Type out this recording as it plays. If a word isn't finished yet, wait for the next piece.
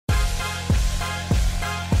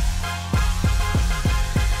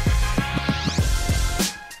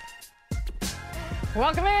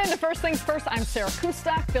Welcome in to First Things First. I'm Sarah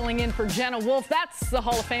Kustok, filling in for Jenna Wolf. That's the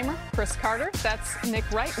Hall of Famer, Chris Carter. That's Nick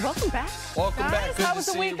Wright. Welcome back. Welcome back. Good How to was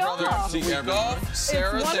the see week you, brother. off? Week off.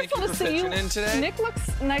 Sarah, it's thank you wonderful for to see you. pitching in today. Nick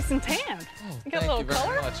looks nice and tanned. You got a little Thank you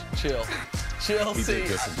very color? much. Chill. He did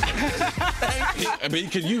get some. I mean,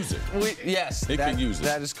 he could use it. Yes, He could use it.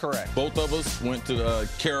 That is correct. Both of us went to the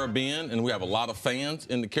Caribbean, and we have a lot of fans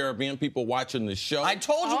in the Caribbean, people watching the show. I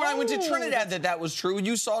told you when I went to Trinidad that was true.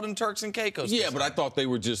 You saw it in Turks and Caicos. Yeah, but I thought they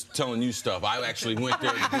were just telling you stuff. I actually went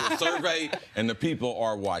there to do a survey, and the people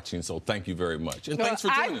are watching, so thank you very much. And thanks for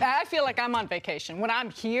joining. I feel like I'm on vacation. When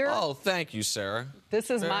I'm here, Oh, thank you, Sarah.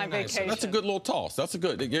 this is very my nice. vacation. That's a good little toss. That's a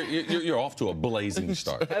good. You're off to a blazing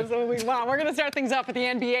start. That's what we want. We're going to start things off with the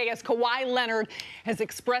NBA as Kawhi Leonard has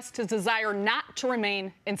expressed his desire not to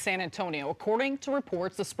remain in San Antonio. According to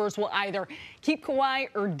reports, the Spurs will either keep Kawhi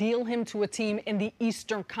or deal him to a team in the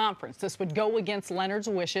Eastern Conference. This would go against Leonard's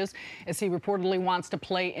wishes, as he reportedly wants to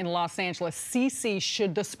play in Los Angeles. CC,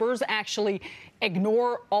 should the Spurs actually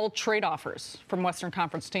ignore all trade offers from Western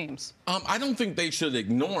Conference teams? I don't think they should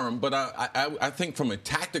ignore him, but I think from a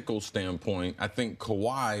tactical standpoint, I think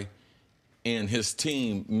Kawhi and his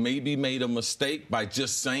team maybe made a mistake by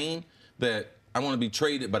just saying that I want to be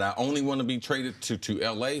traded, but I only want to be traded to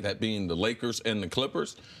L.A., that being the Lakers and the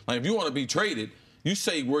Clippers. Like, if you want to be traded, you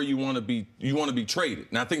say where you want to be traded.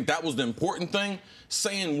 And I think that was the important thing,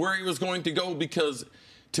 saying where he was going to go, because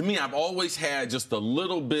to me, I've always had just a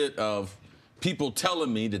little bit of people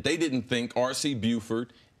telling me that they didn't think R.C.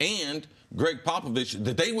 Buford and Greg Popovich,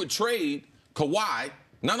 that they would trade Kawhi,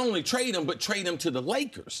 not only trade him, but trade him to the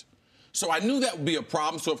Lakers. So I knew that would be a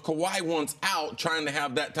problem. So if Kawhi wants out, trying to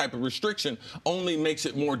have that type of restriction only makes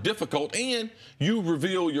it more difficult. And you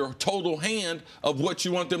reveal your total hand of what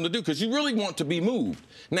you want them to do, because you really want to be moved.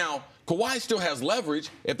 Now, Kawhi still has leverage.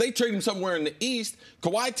 If they trade him somewhere in the East,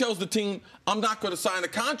 Kawhi tells the team, I'm not going to sign a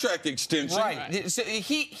contract extension. Right. So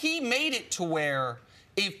he made it to where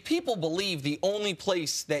if people believe the only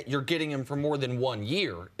place that you're getting him for more than 1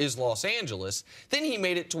 year is Los Angeles, then he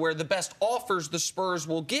made it to where the best offers the Spurs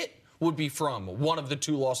will get would be from one of the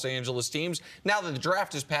two Los Angeles teams. Now that the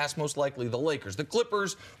draft is passed, most likely the Lakers. The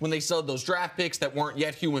Clippers, when they sold those draft picks that weren't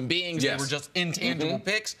yet human beings, yes, they were just intangible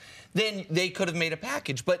picks, then they could have made a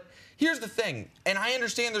package. But here's the thing, and I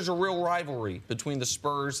understand there's a real rivalry between the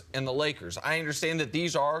Spurs and the Lakers. I understand that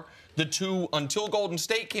these are the two, until Golden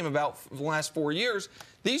State came about for the last 4 years,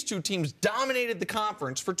 these two teams dominated the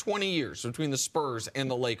conference for 20 years between the Spurs and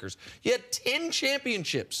the Lakers. You had 10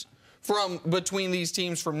 championships from between these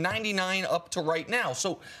teams from 99 up to right now.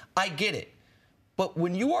 So I get it. But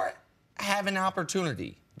when you have an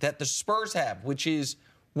opportunity that the Spurs have, which is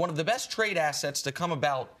one of the best trade assets to come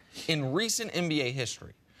about in recent NBA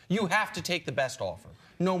history, you have to take the best offer,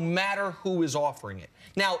 no matter who is offering it.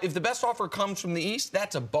 Now, if the best offer comes from the East,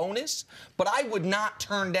 that's a bonus, but I would not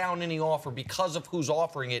turn down any offer because of who's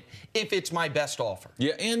offering it if it's my best offer.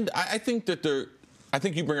 Yeah, and I think that I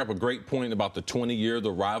think you bring up a great point about the 20-year,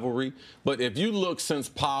 the rivalry. But if you look since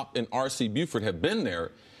Pop and R.C. Buford have been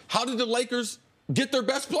there, how did the Lakers get their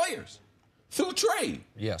best players? Through trade.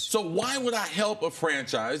 Yes. So why would I help a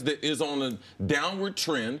franchise that is on a downward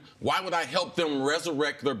trend? Why would I help them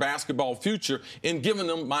resurrect their basketball future in giving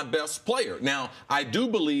them my best player? Now, I do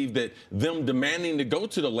believe that them demanding to go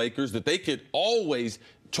to the Lakers, that they could always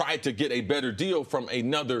try to get a better deal from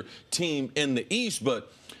another team in the East,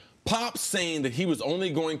 but Pop saying that he was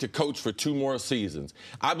only going to coach for 2 more seasons.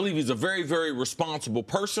 I believe he's a very, very responsible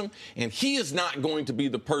person, and he is not going to be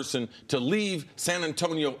the person to leave San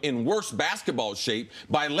Antonio in worse basketball shape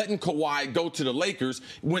by letting Kawhi go to the Lakers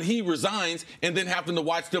when he resigns and then having to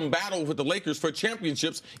watch them battle with the Lakers for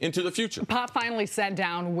championships into the future. Pop finally sat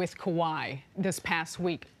down with Kawhi this past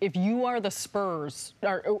week. If you are the Spurs,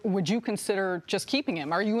 would you consider just keeping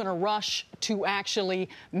him? Are you in a rush to actually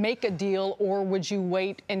make a deal, or would you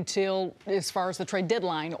wait until as far as the trade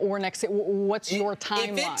deadline or next? What's your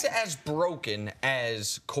timeline? If it's as broken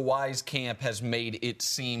as Kawhi's camp has made it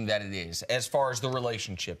seem that it is, as far as the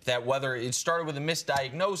relationship, that whether it started with a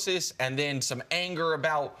misdiagnosis and then some anger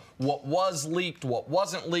about what was leaked, what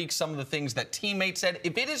wasn't leaked, some of the things that teammates said,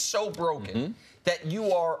 if it is so broken that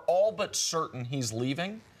you are all but certain he's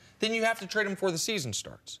leaving, then you have to trade him before the season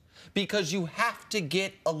starts, because you have to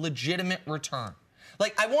get a legitimate return.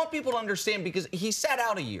 Like, I want people to understand, because he sat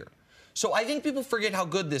out a year. So I think people forget how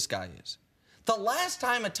good this guy is. The last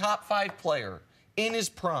time a top 5 player in his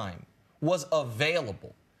prime was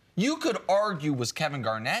available, you could argue was Kevin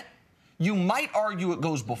Garnett. You might argue it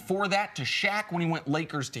goes before that to Shaq when he went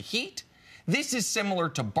Lakers to Heat. This is similar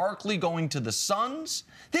to Barkley going to the Suns.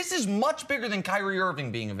 This is much bigger than Kyrie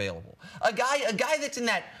Irving being available. A guy that's in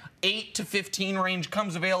that 8 to 15 range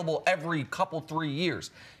comes available every 3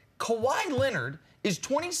 years. Kawhi Leonard is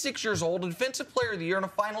 26 years old, a Defensive Player of the Year, and a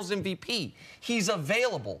Finals MVP. He's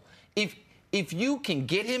available. If you can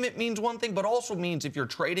get him, it means one thing, but also means if you're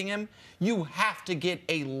trading him, you have to get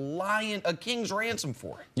a king's ransom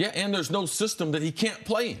for it. Yeah, and there's no system that he can't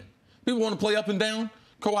play in. People want to play up and down,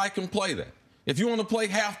 Kawhi can play that. If you want to play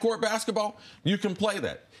half-court basketball, you can play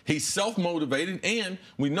that. He's self-motivated, and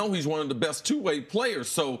we know he's one of the best two-way players.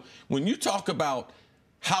 So when you talk about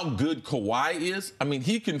how good Kawhi is, I mean,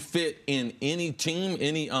 he can fit in any team,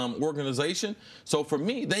 any organization. So for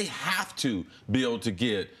me, they have to be able to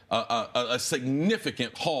get a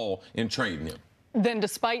significant haul in trading him. Then,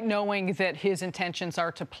 despite knowing that his intentions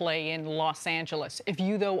are to play in Los Angeles, if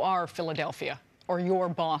you, though, are Philadelphia or you're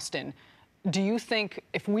Boston, do you think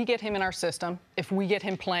if we get him in our system, if we get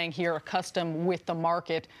him playing here, accustomed with the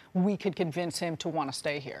market, we could convince him to want to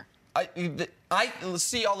stay here? I'll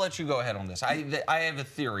let you go ahead on this. I have a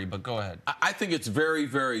theory, but go ahead. I think it's very,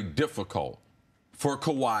 very difficult for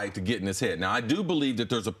Kawhi to get in his head. Now, I do believe that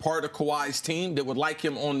there's a part of Kawhi's team that would like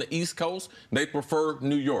him on the East Coast. They prefer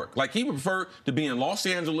New York. Like, he would prefer to be in Los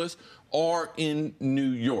Angeles or in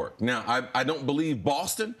New York. Now, I don't believe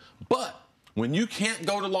Boston, but when you can't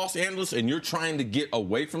go to Los Angeles and you're trying to get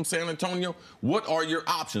away from San Antonio, what are your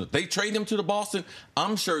options? If they trade him to the Boston,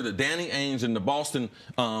 I'm sure that Danny Ainge and the Boston,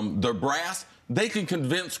 the brass, they can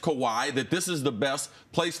convince Kawhi that this is the best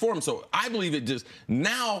place for him. So I believe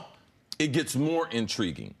now it gets more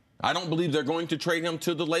intriguing. I don't believe they're going to trade him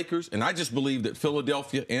to the Lakers, and I just believe that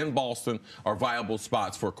Philadelphia and Boston are viable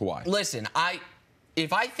spots for Kawhi. Listen,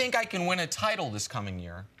 if I think I can win a title this coming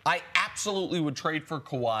year, I absolutely would trade for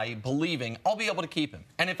Kawhi, believing I'll be able to keep him.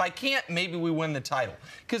 And if I can't, maybe we win the title.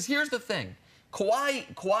 Because here's the thing.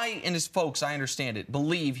 Kawhi and his folks, I understand it,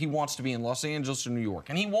 believe he wants to be in Los Angeles or New York.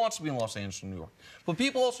 And he wants to be in Los Angeles or New York. But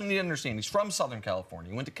people also need to understand he's from Southern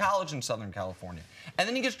California. He went to college in Southern California. And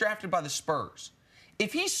then he gets drafted by the Spurs.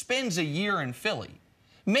 If he spends a year in Philly,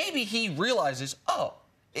 maybe he realizes, oh,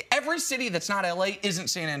 every city that's not L.A. isn't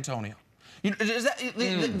San Antonio. Is that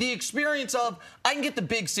the experience of, I can get the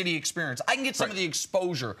big city experience. I can get some of the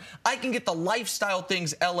exposure. I can get the lifestyle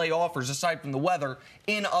things L.A. offers, aside from the weather,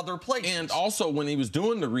 in other places. And also, when he was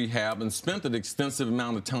doing the rehab and spent an extensive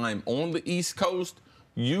amount of time on the East Coast,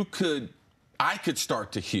 I could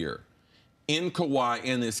start to hear in Kawhi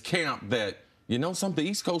in this camp that, the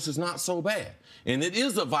East Coast is not so bad. And it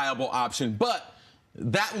is a viable option, but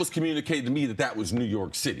that was communicated to me that was New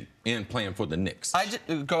York City and playing for the Knicks.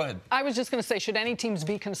 Go ahead. I was just going to say, should any teams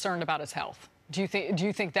be concerned about his health? Do you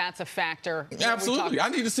think that's a factor? Absolutely. I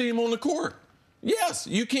need to see him on the court. Yes,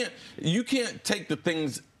 you can't take the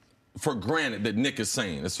things for granted that Nick is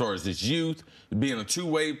saying as far as his youth, being a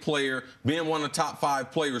two-way player, being one of the top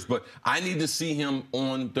 5 players, but I need to see him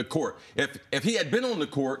on the court. If he had been on the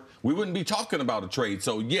court, we wouldn't be talking about a trade.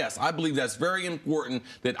 So, yes, I believe that's very important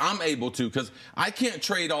that I'm able to, because I can't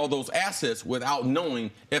trade all those assets without knowing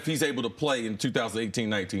if he's able to play in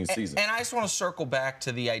 2018-19 season. And I just want to circle back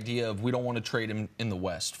to the idea of we don't want to trade him in the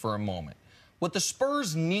West for a moment. What the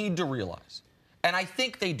Spurs need to realize, and I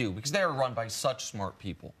think they do because they are run by such smart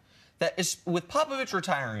people, that is, with Popovich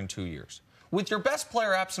retiring in 2 years, with your best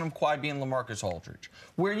player absent of Kawhi being LaMarcus Aldridge,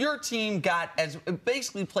 where your team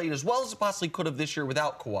basically played as well as it possibly could have this year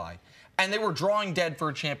without Kawhi, and they were drawing dead for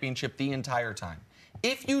a championship the entire time.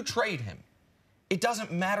 If you trade him, it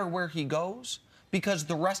doesn't matter where he goes, because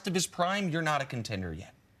the rest of his prime, you're not a contender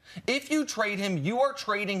yet. If you trade him, you are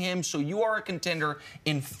trading him so you are a contender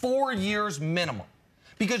in 4 years minimum.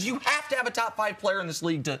 Because you have to have a top 5 player in this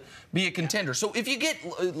league to be a contender. So if you get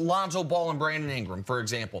Lonzo Ball and Brandon Ingram, for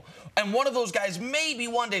example, and one of those guys maybe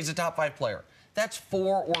one day is a top 5 player, that's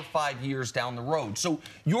 4 or 5 years down the road. So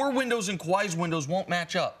your windows and Kawhi's windows won't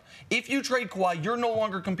match up. If you trade Kawhi, you're no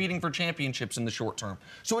longer competing for championships in the short term.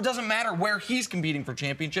 So it doesn't matter where he's competing for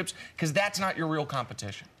championships, because that's not your real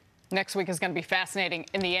competition. Next week is going to be fascinating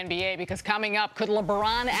in the NBA, because coming up, could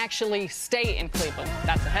LeBron actually stay in Cleveland?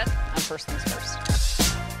 That's ahead on First Things First.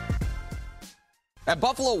 At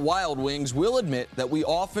Buffalo Wild Wings, we'll admit that we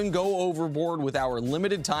often go overboard with our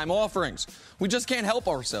limited time offerings. We just can't help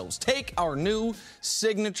ourselves. Take our new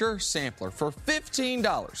signature sampler. For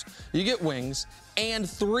 $15, you get wings and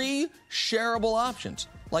 3 shareable options,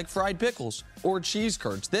 like fried pickles or cheese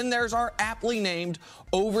curds. Then there's our aptly named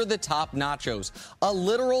over-the-top nachos, a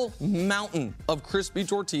literal mountain of crispy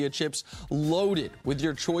tortilla chips loaded with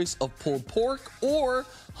your choice of pulled pork or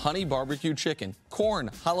honey barbecue chicken, corn,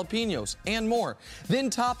 jalapenos, and more. Then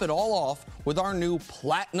top it all off with our new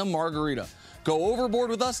platinum margarita. Go overboard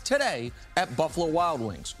with us today at Buffalo Wild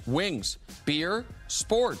Wings. Wings, beer,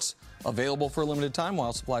 sports. Available for a limited time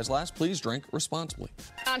while supplies last. Please drink responsibly.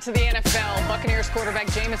 On to the NFL. Buccaneers quarterback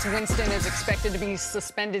Jameis Winston is expected to be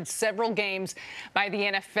suspended several games by the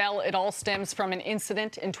NFL. It all stems from an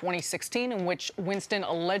incident in 2016 in which Winston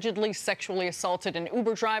allegedly sexually assaulted an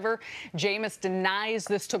Uber driver. Jameis denies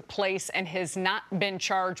this took place and has not been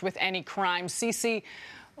charged with any crime. CeCe,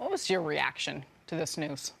 what was your reaction to this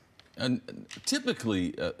news?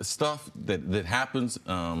 Typically, stuff that happens,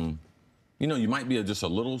 you might be just a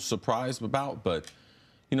little surprised about, but,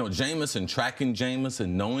 Jameis and tracking Jameis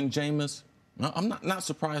and knowing Jameis, I'm not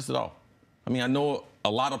surprised at all. I mean, I know a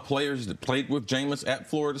lot of players that played with Jameis at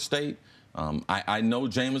Florida State. I know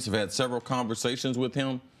Jameis. I've had several conversations with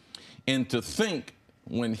him. And to think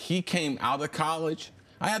when he came out of college,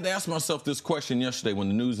 I had to ask myself this question yesterday when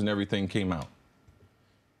the news and everything came out.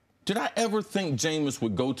 Did I ever think Jameis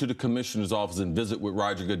would go to the commissioner's office and visit with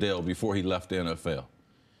Roger Goodell before he left the NFL?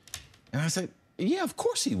 And I said, yeah, of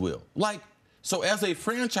course he will. So as a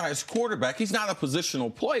franchise quarterback, he's not a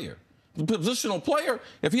positional player. The positional player,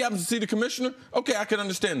 if he happens to see the commissioner, okay, I can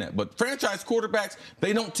understand that. But franchise quarterbacks,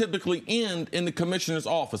 they don't typically end in the commissioner's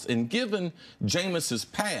office. And given Jameis's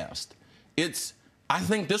past, I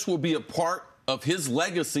think this will be a part of his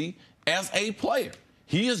legacy as a player.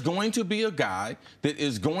 He is going to be a guy that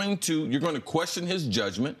you're going to question his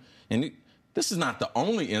judgment. And this is not the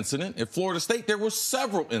only incident. At Florida State, there were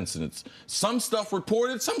several incidents. Some stuff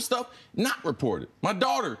reported, some stuff not reported. My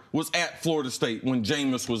daughter was at Florida State when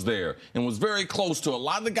Jameis was there and was very close to a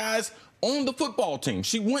lot of the guys on the football team.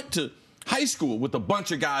 She went to high school with a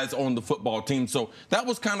bunch of guys on the football team, so that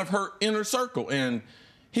was kind of her inner circle. And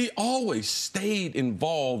he always stayed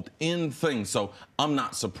involved in things, so I'm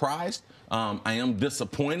not surprised. I am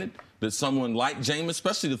disappointed that someone like Jameis,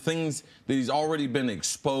 especially the things that he's already been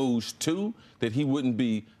exposed to, that he wouldn't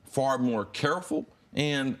be far more careful.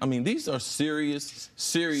 And, I mean, these are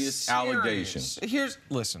serious allegations.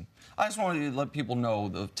 Listen, I just wanted to let people know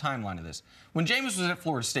the timeline of this. When Jameis was at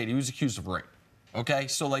Florida State, he was accused of rape. Okay,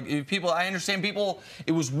 so I understand people,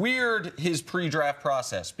 it was weird, his pre-draft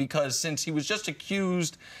process, because since he was just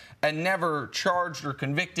accused and never charged or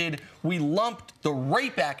convicted, we lumped the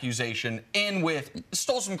rape accusation in with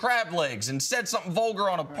stole some crab legs and said something vulgar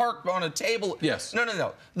on a table. Yes.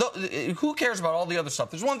 No. Who cares about all the other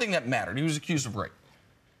stuff? There's one thing that mattered. He was accused of rape.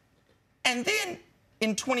 And then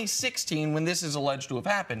in 2016, when this is alleged to have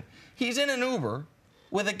happened, he's in an Uber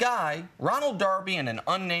with a guy, Ronald Darby, and an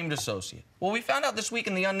unnamed associate. Well, we found out this week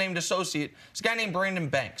in the unnamed associate is a guy named Brandon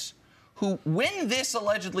Banks, who, when this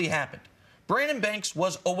allegedly happened, Brandon Banks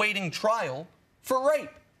was awaiting trial for rape.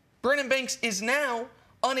 Brandon Banks is now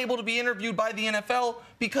unable to be interviewed by the NFL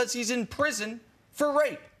because he's in prison for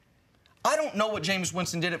rape. I don't know what Jameis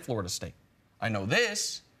Winston did at Florida State. I know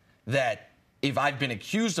this, that if I've been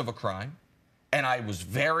accused of a crime and I was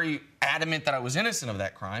very adamant that I was innocent of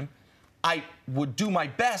that crime, I would do my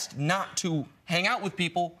best not to hang out with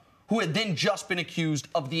people who had then just been accused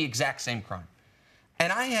of the exact same crime.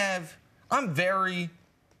 And I'm very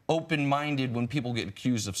open-minded when people get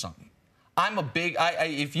accused of something.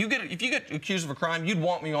 If you get accused of a crime, you'd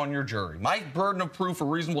want me on your jury. My burden of proof or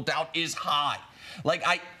reasonable doubt is high.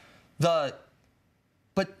 But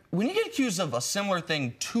when you get accused of a similar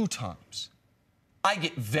thing 2 times, I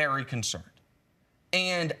get very concerned.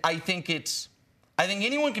 And I think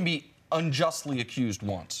anyone can be unjustly accused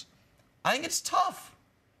once. I think it's tough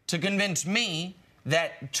to convince me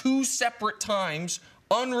that 2 separate times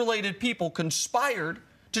unrelated people conspired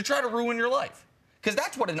to try to ruin your life. Because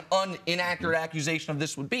that's what an inaccurate accusation of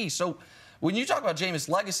this would be. So when you talk about Jameis'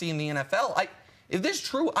 legacy in the NFL, if this is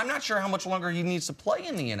true, I'm not sure how much longer he needs to play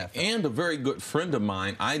in the NFL. And a very good friend of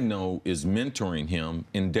mine I know is mentoring him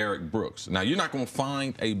in Derek Brooks. Now, you're not going to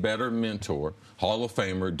find a better mentor, Hall of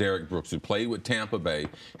Famer Derek Brooks, who played with Tampa Bay,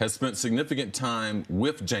 has spent significant time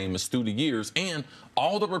with Jameis through the years. And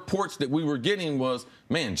all the reports that we were getting was,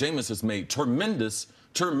 man, Jameis has made tremendous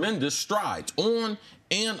strides on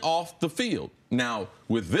and off the field. Now,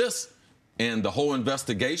 with this and the whole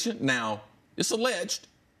investigation, now, it's alleged.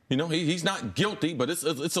 He's not guilty, but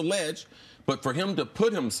it's alleged. But for him to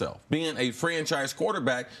put himself, being a franchise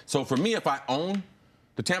quarterback, so for me, if I own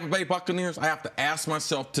the Tampa Bay Buccaneers, I have to ask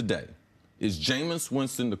myself today, is Jameis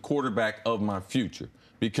Winston the quarterback of my future?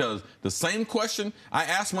 Because the same question I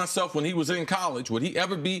asked myself when he was in college, would he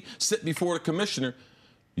ever sit before the commissioner?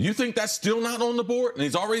 You think that's still not on the board? And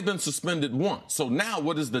he's already been suspended once. So now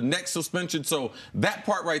what is the next suspension? So that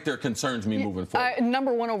part right there concerns me moving forward.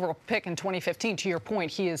 Number 1 overall pick in 2015, to your point,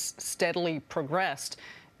 he has steadily progressed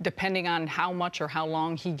depending on how much or how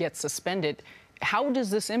long he gets suspended. How does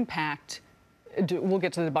this impact we'll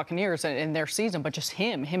get to the Buccaneers and their season, but just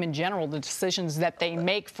him in general, the decisions that they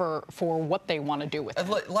make for what they want to do with him.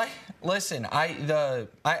 Listen,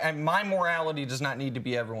 my morality does not need to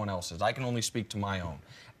be everyone else's. I can only speak to my own.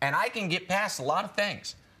 And I can get past a lot of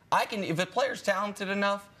things. If a player's talented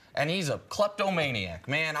enough, and he's a kleptomaniac,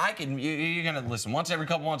 man, you're going to listen. Once every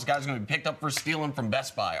couple months, a guy's going to be picked up for stealing from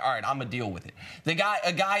Best Buy. All right, I'm going to deal with it. A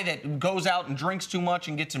guy that goes out and drinks too much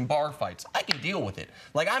and gets in bar fights, I can deal with it.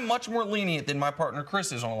 Like, I'm much more lenient than my partner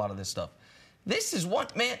Chris is on a lot of this stuff. This is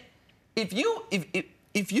what, man, if you're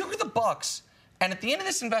the Bucs, and at the end of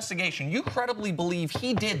this investigation, you credibly believe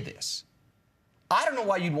he did this, I don't know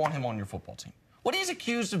why you'd want him on your football team. What he's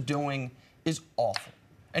accused of doing is awful.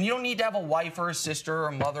 And you don't need to have a wife or a sister or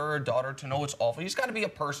a mother or a daughter to know it's awful. He's got to be a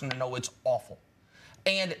person to know it's awful.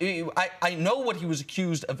 And I know what he was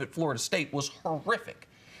accused of at Florida State was horrific.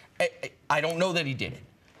 I don't know that he did it.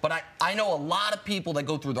 But I know a lot of people that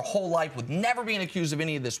go through their whole life with never being accused of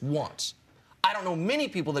any of this once. I don't know many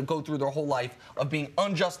people that go through their whole life of being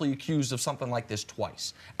unjustly accused of something like this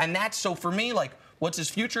twice. And that's, so for me, like, what's his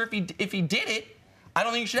future? If he did it, I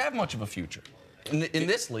don't think he should have much of a future. In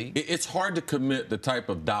this league, it's hard to commit the type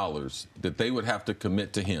of dollars that they would have to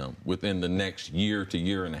commit to him within the next year to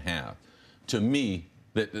year and a half. To me,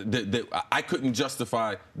 that I couldn't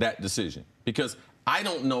justify that decision because I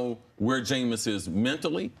don't know where Jameis is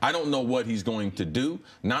mentally. I don't know what he's going to do,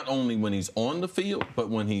 not only when he's on the field, but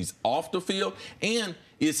when he's off the field. And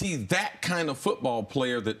is he that kind of football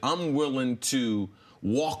player that I'm willing to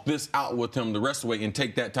walk this out with him the rest of the way and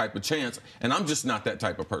take that type of chance? And I'm just not that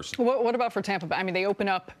type of person. What about for Tampa Bay? I mean, they open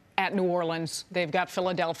up at New Orleans. They've got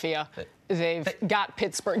Philadelphia. They've got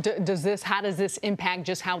Pittsburgh. How does this impact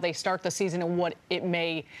just how they start the season and what it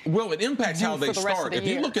may Well, it impacts how they start. If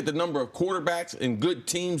you look at the number of quarterbacks and good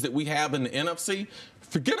teams that we have in the NFC,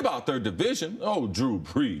 forget about their division. Oh, Drew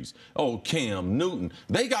Brees. Oh, Cam Newton.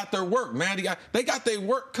 They got their work, man. They got their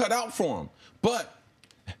work cut out for them. But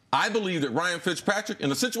I believe that Ryan Fitzpatrick,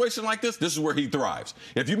 in a situation like this is where he thrives.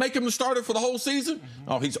 If you make him the starter for the whole season,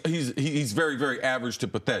 he's very, very average to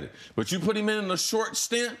pathetic. But you put him in a short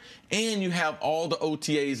stint, and you have all the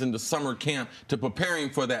OTAs in the summer camp to prepare him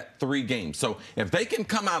for that 3 games. So if they can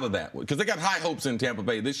come out of that, because they got high hopes in Tampa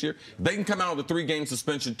Bay this year, if they can come out of the 3-game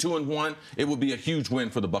suspension 2-1, it would be a huge win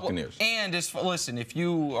for the Buccaneers. Well, and listen, if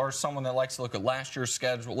you are someone that likes to look at last year's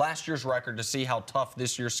schedule, last year's record to see how tough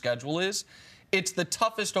this year's schedule is, it's the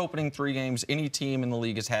toughest opening 3 games any team in the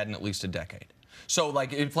league has had in at least a decade. So,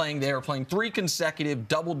 like, they were playing 3 consecutive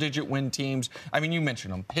double-digit win teams. I mean, you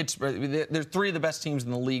mentioned them. Pittsburgh, they're 3 of the best teams in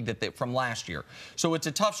the league from last year. So it's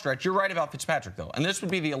a tough stretch. You're right about Fitzpatrick, though. And this would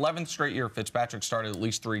be the 11th straight year Fitzpatrick started at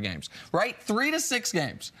least 3 games. Right? 3 to 6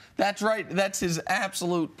 games. That's right. That's his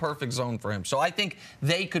absolute perfect zone for him. So I think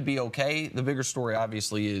they could be okay. The bigger story,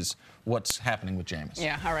 obviously, is what's happening with Jameis.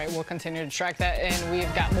 Yeah, all right. We'll continue to track that. And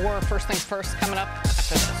we've got more First Things First coming up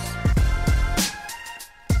after this.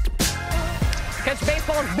 Catch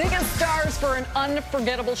baseball's biggest stars for an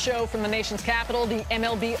unforgettable show from the nation's capital, the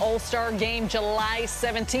MLB All-Star Game, July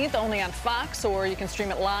 17th, only on Fox, or you can stream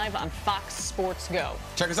it live on Fox Sports Go.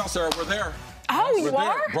 Check us out, Sarah. We're there. Oh, you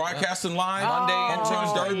are? Broadcasting live Monday and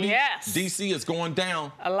Tuesday. Yes. DC is going down.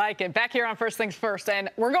 I like it. Back here on First Things First, and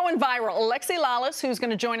we're going viral. Alexi Lalas, who's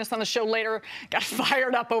going to join us on the show later, got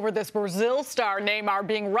fired up over this Brazil star Neymar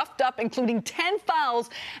being roughed up, including 10 fouls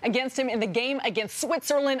against him in the game against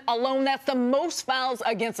Switzerland alone. That's the most fouls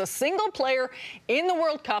against a single player in the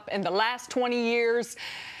World Cup in the last 20 years.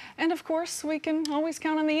 And, of course, we can always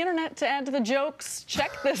count on the internet to add to the jokes.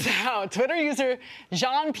 Check this out. Twitter user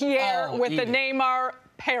Jean-Pierre with the Neymar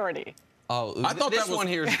parody. Oh, I thought this that was, one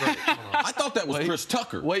here is great. I thought that was Chris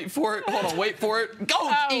Tucker. Wait for it. Hold on. Wait for it.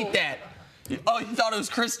 Go eat that. Oh, you thought it was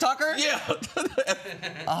Chris Tucker? Yeah.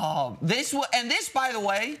 This, by the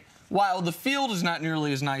way, while the field is not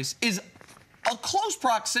nearly as nice, is a close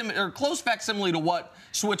proximity or close facsimile to what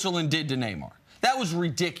Switzerland did to Neymar. That was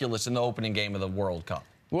ridiculous in the opening game of the World Cup.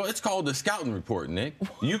 Well, it's called the scouting report, Nick.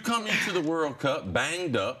 You come into the World Cup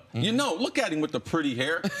banged up. You know, look at him with the pretty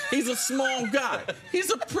hair. He's a small guy. He's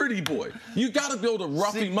a pretty boy. You got to be able to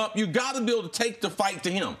rough him up. You got to be able to take the fight to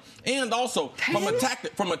him. And also, from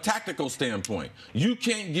a tactical standpoint, you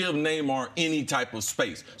can't give Neymar any type of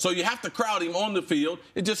space. So you have to crowd him on the field.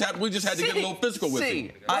 We just had to get a little physical with him.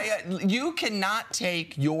 You cannot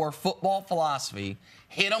take your football philosophy,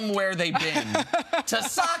 hit them where they've been to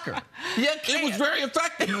soccer. It was very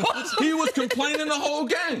effective. He was complaining the whole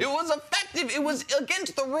game. It was effective. It was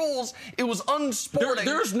against the rules. It was unsporting.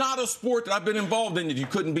 There's not a sport that I've been involved in that you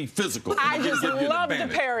couldn't be physical. I just love the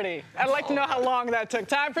parody. I'd like to know how long that took.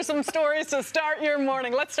 Time for some stories to start your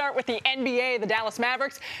morning. Let's start with the NBA. The Dallas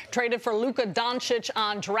Mavericks traded for Luka Doncic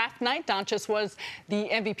on draft night. Doncic was the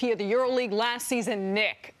MVP of the EuroLeague last season.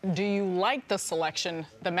 Nick, do you like the selection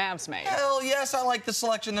the Mavs made? Hell yes, I like the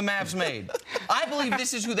selection the Mavs made. I believe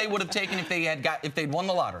this is who they would have taken if they'd won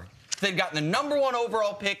the lottery. If they'd gotten the #1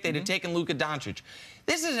 overall pick, they'd have taken Luka Doncic.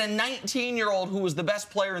 This is a 19-year-old who was the best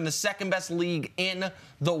player in the second-best league in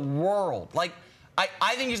the world. Like,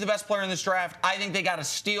 I think he's the best player in this draft. I think they got a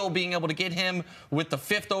steal being able to get him with the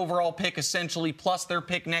 5th overall pick, essentially, plus their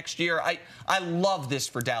pick next year. I love this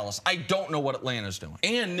for Dallas. I don't know what Atlanta's doing.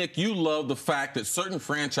 And, Nick, you love the fact that certain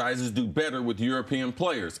franchises do better with European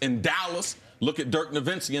players. In Dallas, look at Dirk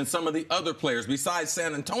Nowitzki and some of the other players. Besides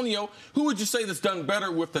San Antonio, who would you say that's done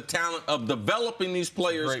better with the talent of developing these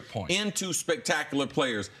players into spectacular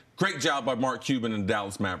players? Great job by Mark Cuban and the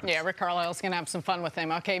Dallas Mavericks. Yeah, Rick Carlisle's going to have some fun with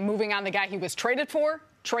him. Okay, moving on, the guy he was traded for,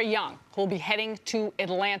 Trae Young, who will be heading to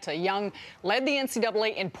Atlanta. Young led the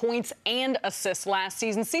NCAA in points and assists last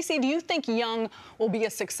season. CeCe, do you think Young will be a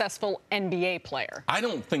successful NBA player? I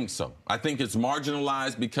don't think so. I think it's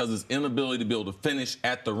marginalized because his inability to be able to finish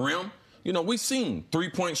at the rim. You know, we've seen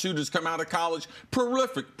three-point shooters come out of college,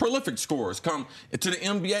 prolific scorers come to the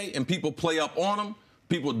NBA, and people play up on them.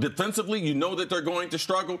 People defensively, you know that they're going to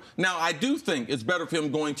struggle. Now, I do think it's better for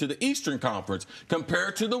him going to the Eastern Conference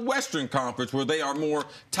compared to the Western Conference, where they are more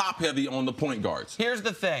top-heavy on the point guards. Here's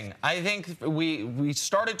the thing. I think we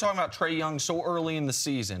started talking about Trae Young so early in the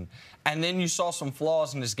season, and then you saw some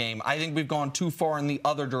flaws in his game. I think we've gone too far in the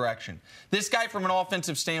other direction. This guy, from an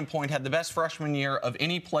offensive standpoint, had the best freshman year of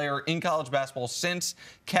any player in college basketball since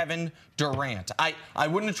Kevin Durant. I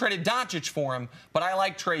wouldn't have traded Doncic for him, but I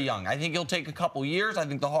like Trae Young. I think he'll take a couple years. I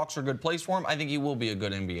think the Hawks are a good place for him. I think he will be a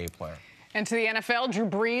good NBA player. And to the NFL, Drew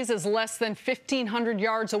Brees is less than 1,500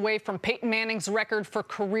 yards away from Peyton Manning's record for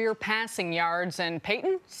career passing yards. And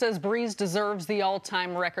Peyton says Brees deserves the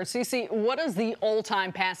all-time record. CeCe, what does the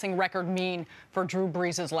all-time passing record mean for Drew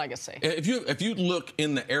Brees' legacy? If you look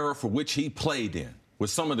in the era for which he played in, with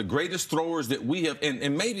some of the greatest throwers that we have,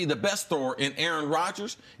 and maybe the best thrower in Aaron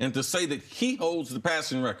Rodgers, and to say that he holds the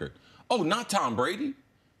passing record. Oh, not Tom Brady,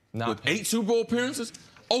 with 8 Super Bowl appearances.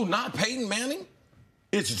 Oh, not Peyton Manning.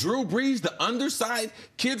 It's Drew Brees, the undersized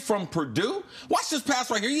kid from Purdue. Watch this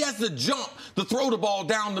pass right here. He has to jump to throw the ball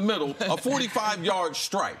down the middle, a 45-yard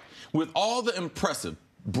strike. With all the impressive,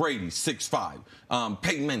 Brady, 6'5",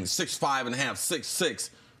 Peyton Manning, 6'5 and a half, 6'6".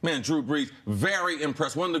 Man, Drew Brees, very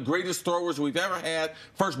impressed. One of the greatest throwers we've ever had.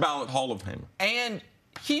 First ballot Hall of Famer. And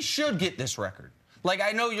he should get this record. Like,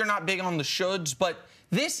 I know you're not big on the shoulds, but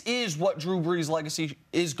this is what Drew Brees' legacy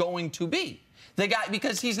is going to be. The guy,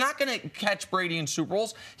 because he's not going to catch Brady in Super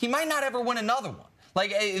Bowls. He might not ever win another one.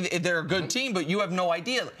 Like, they're a good team, but you have no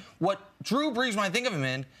idea. What Drew Brees, when I think of him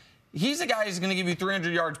in, he's a guy who's going to give you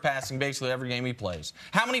 300 yards passing basically every game he plays.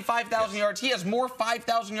 How many 5,000 yards? He has more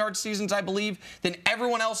 5,000-yard seasons, I believe, than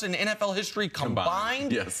everyone else in NFL history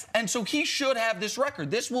combined. Yes. And so he should have this record.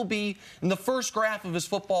 This will be in the first graph of his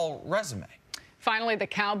football resume. Finally, the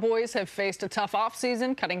Cowboys have faced a tough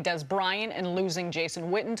offseason, cutting Des Bryant and losing Jason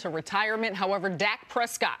Witten to retirement. However, Dak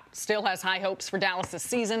Prescott still has high hopes for Dallas this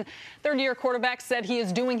season. Third-year quarterback said he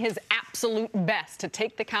is doing his absolute best to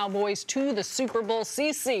take the Cowboys to the Super Bowl.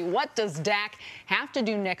 CeCe, what does Dak have to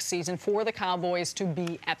do next season for the Cowboys to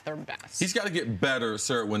be at their best? He's got to get better,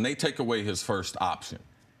 sir, when they take away his first option.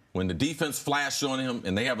 When the defense flashes on him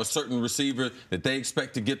and they have a certain receiver that they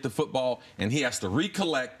expect to get the football, and he has to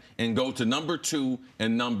recollect and go to number 2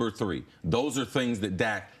 and number 3. Those are things that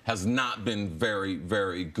Dak has not been very,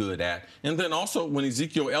 very good at. And then also when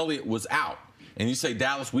Ezekiel Elliott was out, and you say,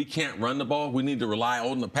 Dallas, we can't run the ball. We need to rely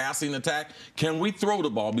on the passing attack. Can we throw the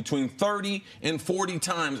ball between 30 and 40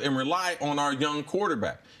 times and rely on our young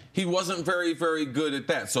quarterback? He wasn't very, very good at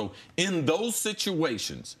that. So in those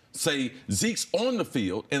situations, say Zeke's on the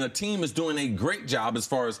field and a team is doing a great job as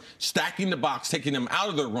far as stacking the box, taking them out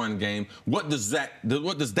of their run game, what does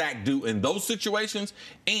Dak do in those situations?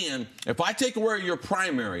 And if I take away your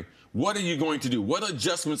primary, what are you going to do? What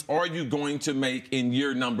adjustments are you going to make in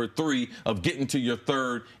year number 3 of getting to your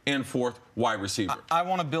 3rd and 4th wide receiver? I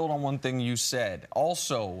want to build on one thing you said.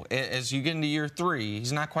 Also, as you get into year 3,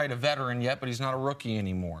 he's not quite a veteran yet, but he's not a rookie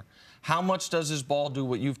anymore. how much does his ball do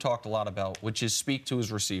what you've talked a lot about, which is speak to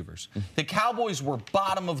his receivers? The Cowboys were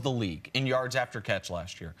bottom of the league in yards after catch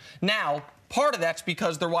last year. Now, part of that's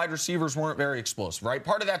because their wide receivers weren't very explosive, right?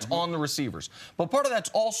 Part of that's on the receivers. But part of that's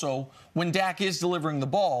also when Dak is delivering the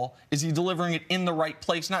ball, is he delivering it in the right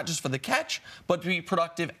place, not just for the catch, but to be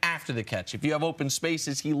productive after the catch? If you have open space,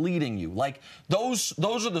 is he leading you? Like, those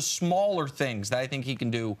are the smaller things that I think he can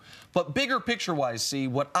do. But bigger picture-wise, see,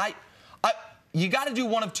 you got to do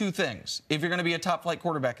one of two things if you're going to be a top-flight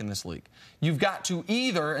quarterback in this league. You've got to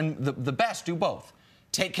either, and the best do both,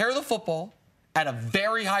 take care of the football at a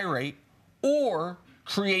very high rate or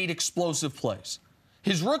create explosive plays.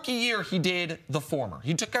 His rookie year, he did the former.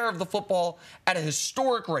 He took care of the football at a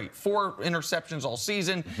historic rate. 4 interceptions all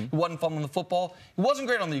season. He wasn't fumbling the football. He wasn't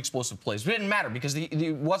great on the explosive plays. But it didn't matter because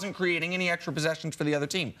he wasn't creating any extra possessions for the other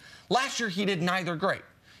team. Last year, he did neither great.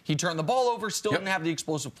 He turned the ball over, still didn't have the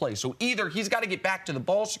explosive play. So either he's got to get back to the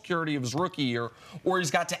ball security of his rookie year, or he's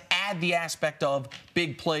got to add the aspect of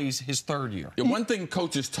big plays his third year. Yeah, one thing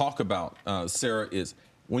coaches talk about, Sarah, is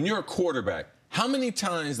when you're a quarterback, how many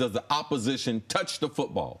times does the opposition touch the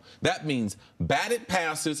football? That means batted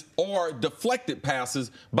passes or deflected passes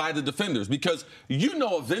by the defenders, because you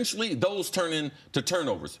know eventually those turn into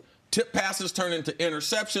turnovers. Tip passes turn into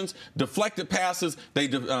interceptions. Deflected passes,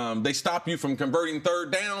 they stop you from converting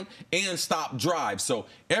third down and stop drives. So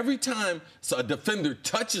every time a defender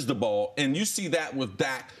touches the ball, and you see that with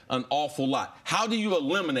Dak an awful lot, how do you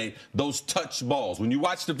eliminate those touch balls? When you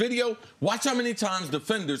watch the video, watch how many times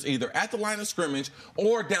defenders, either at the line of scrimmage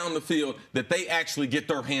or down the field, that they actually get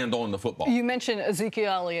their hand on the football. You mentioned Ezekiel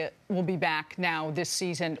Elliott will be back now this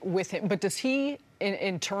season with him, but does he,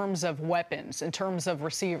 in terms of weapons, in terms of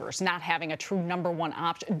receivers, not having a true number one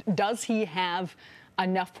option, does he have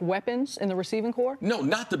enough weapons in the receiving corps? No,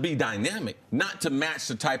 not to be dynamic, not to match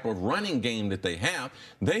the type of running game that they have.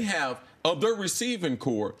 They have, of their receiving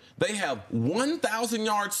corps, they have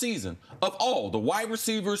 1,000-yard season of all the wide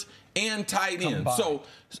receivers and tight ends. So,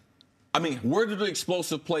 I mean, where do the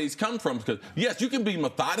explosive plays come from? Because, yes, you can be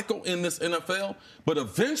methodical in this NFL, but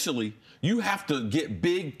eventually you have to get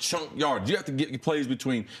big chunk yards. You have to get plays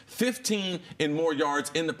between 15 and more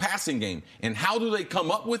yards in the passing game. And how do they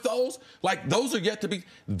come up with those? Like, those are yet to be.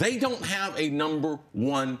 They don't have a number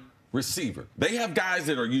one receiver. They have guys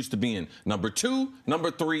that are used to being number 2,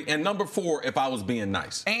 number 3, and number 4 if I was being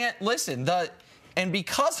nice. And listen, and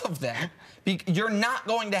because of that, you're not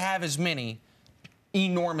going to have as many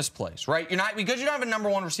enormous plays, right? Because you don't have a number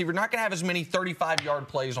one receiver, you're not going to have as many 35-yard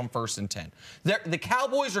plays on 1st and 10. The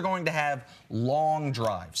Cowboys are going to have long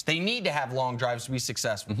drives. They need to have long drives to be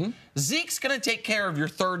successful. Zeke's going to take care of your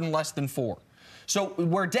 3rd and less than 4. So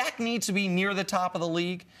where Dak needs to be near the top of the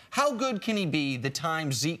league, how good can he be the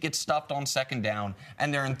time Zeke gets stuffed on 2nd down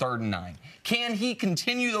and they're in 3rd and 9? Can he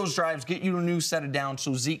continue those drives, get you a new set of downs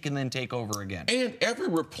so Zeke can then take over again? And every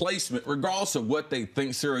replacement, regardless of what they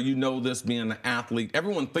think, Sarah, you know this being an athlete,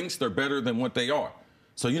 everyone thinks they're better than what they are.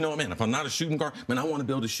 So, you know, man, if I'm not a shooting guard, man, I want to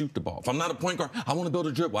be able to shoot the ball. If I'm not a point guard, I want to be able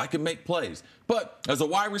to dribble. I can make plays. But as a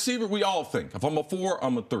wide receiver, we all think, if I'm a 4,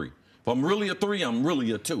 I'm a 3. If I'm really a 3, I'm really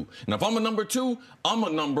a 2. And if I'm a number 2, I'm a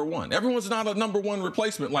number 1. Everyone's not a number 1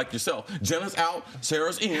 replacement like yourself. Jenna's out,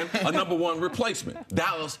 Sarah's in, a number 1 replacement.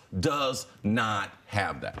 Dallas does not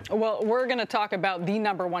have that. Well, we're going to talk about the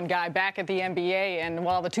number 1 guy back at the NBA. And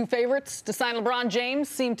while the 2 favorites to sign LeBron James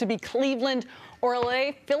seem to be Cleveland or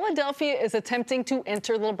LA, Philadelphia is attempting to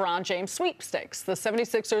enter the LeBron James sweepstakes. The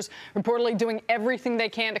 76ers reportedly doing everything they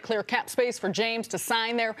can to clear cap space for James to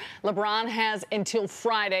sign there. LeBron has until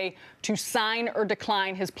Friday to sign or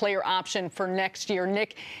decline his player option for next year.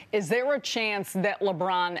 Nick, is there a chance that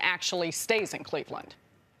LeBron actually stays in Cleveland?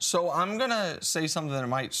 So I'm going to say something that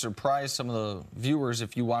might surprise some of the viewers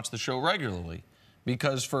if you watch the show regularly,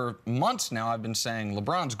 because for months now I've been saying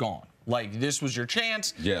LeBron's gone. Like, this was your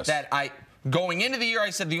chance. Yes. Going into the year, I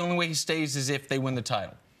said the only way he stays is if they win the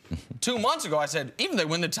title. 2 months ago, I said, even if they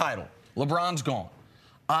win the title, LeBron's gone.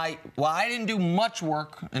 I didn't do much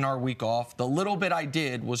work in our week off. The little bit I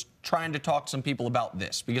did was trying to talk to some people about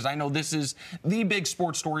this, because I know this is the big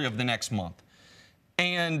sports story of the next month.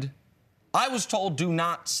 And I was told, do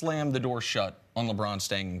not slam the door shut on LeBron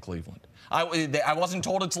staying in Cleveland. I wasn't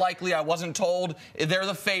told it's likely. I wasn't told they're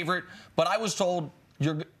the favorite. But I was told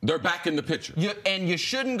they're back in the picture. And you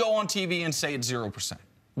shouldn't go on TV and say it's 0%.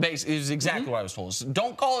 Is exactly what I was told. So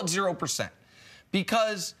don't call it 0%.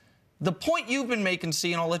 Because the point you've been making,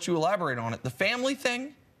 C, and I'll let you elaborate on it, the family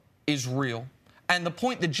thing is real. And the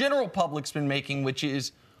point the general public's been making, which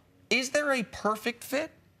is there a perfect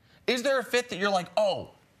fit? Is there a fit that you're like,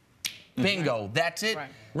 oh, bingo, that's it?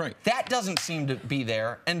 Right. That doesn't seem to be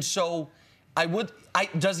there. And so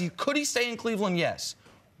Could he stay in Cleveland? Yes.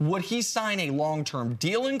 Would he sign a long-term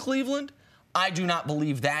deal in Cleveland? I do not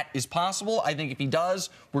believe that is possible. I think if he does,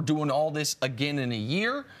 we're doing all this again in a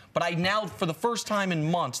year. But I now, for the first time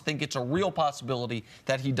in months, think it's a real possibility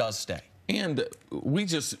that he does stay. And we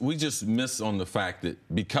just miss on the fact that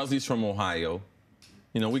because he's from Ohio,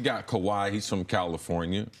 we got Kawhi, he's from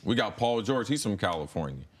California. We got Paul George, he's from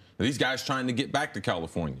California. These guys trying to get back to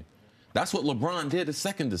California. That's what LeBron did his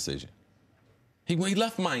second decision. He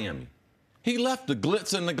left Miami. He left the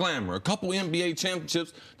glitz and the glamour, a couple NBA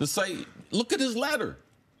championships to say, look at his letter.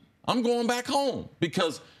 I'm going back home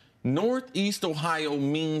because Northeast Ohio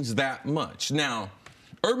means that much. Now,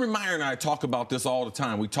 Urban Meyer and I talk about this all the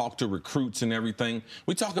time. We talk to recruits and everything.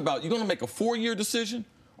 We talk about, you're going to make a 4-year decision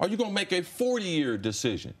or you're going to make a 40-year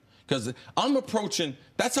decision? Because I'm approaching,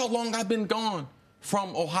 that's how long I've been gone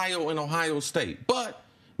from Ohio and Ohio State. But,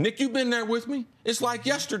 Nick, you've been there with me. It's like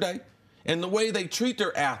yesterday. And the way they treat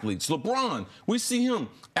their athletes. LeBron, we see him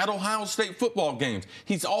at Ohio State football games.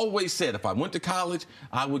 He's always said, if I went to college,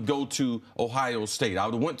 I would go to Ohio State. I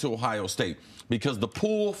would have went to Ohio State because the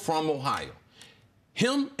pull from Ohio.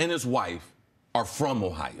 Him and his wife are from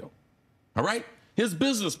Ohio. All right? His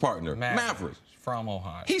business partner, Maverick. From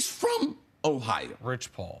Ohio. He's from Ohio.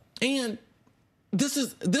 Rich Paul. And this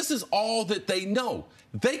is all that they know.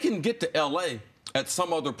 They can get to L.A. at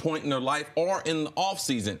some other point in their life or in the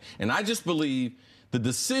offseason. And I just believe the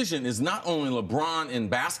decision is not only LeBron in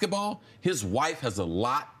basketball, his wife has a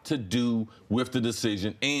lot to do with the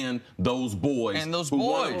decision and those boys who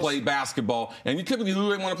want to play basketball. And you typically who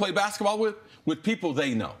they want to play basketball with? With people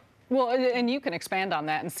they know. Well, and you can expand on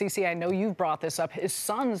that. And, Cece, I know you've brought this up. His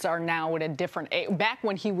sons are now at a different age. Back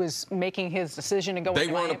when he was making his decision to go they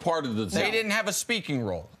weren't a part of the decision. They didn't have a speaking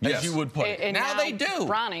role, as you would put it. And now they do.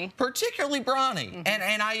 Bronny. Particularly Bronny. Mm-hmm.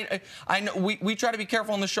 And I know we try to be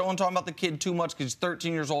careful on the show and talking about the kid too much because he's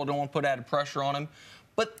 13 years old. Don't want to put added pressure on him.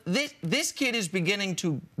 But this kid is beginning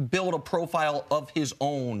to build a profile of his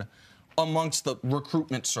own amongst the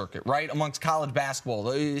recruitment circuit, right? Amongst college basketball,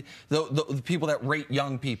 the people that rate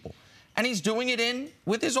young people. And he's doing it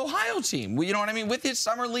with his Ohio team, you know what I mean, with his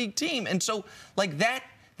summer league team. And so, like, that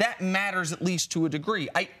matters at least to a degree.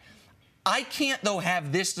 I can't, though,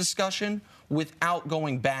 have this discussion without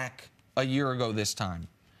going back a year ago this time,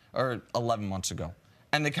 or 11 months ago,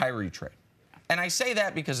 and the Kyrie trade. And I say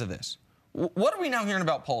that because of this. What are we now hearing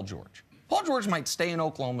about Paul George? Paul George might stay in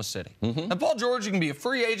Oklahoma City. Mm-hmm. And Paul George, you can be a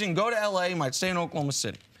free agent, go to L.A., might stay in Oklahoma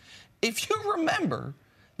City. If you remember,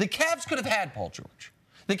 the Cavs could have had Paul George.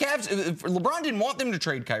 The Cavs, LeBron didn't want them to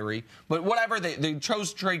trade Kyrie, but whatever, they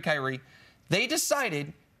chose to trade Kyrie. They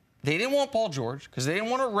decided they didn't want Paul George because they didn't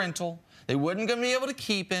want a rental. They weren't going to be able to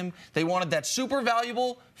keep him. They wanted that super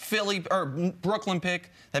valuable Brooklyn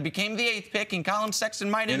pick that became the 8th pick, and Colin Sexton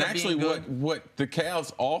might end up being good. And actually, what the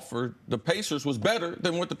Cavs offered the Pacers was better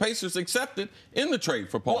than what the Pacers accepted in the trade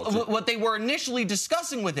for Paul George. What they were initially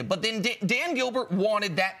discussing with it, but then Dan Gilbert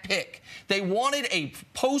wanted that pick. They wanted a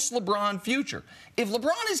post-LeBron future. If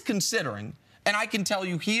LeBron is considering, and I can tell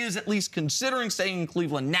you he is at least considering staying in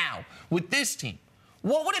Cleveland now with this team,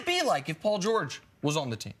 what would it be like if Paul George was on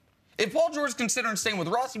the team? If Paul George is considering staying with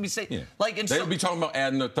Ross, he'd be saying, they would be talking about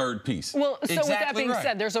adding a third piece. Well, so with that being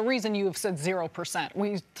said, there's a reason you have said 0%.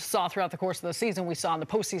 We saw throughout the course of the season, we saw in the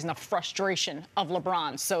postseason a frustration of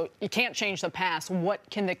LeBron. So you can't change the past. What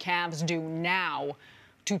can the Cavs do now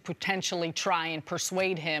to potentially try and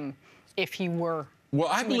persuade him if he were? Well,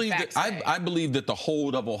 I believe that the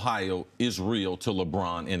hold of Ohio is real to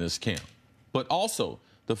LeBron in his camp, but also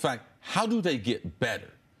the fact, how do they get better?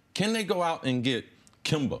 Can they go out and get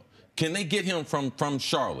Kimba? Can they get him from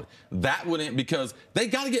Charlotte? That wouldn't, because they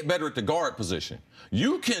got to get better at the guard position.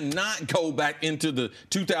 You cannot go back into the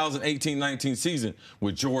 2018-19 season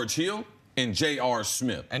with George Hill and J.R.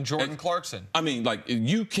 Smith. And Jordan Clarkson. I mean, like,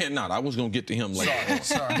 you cannot. I was going to get to him later.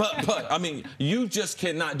 Sorry. But, I mean, you just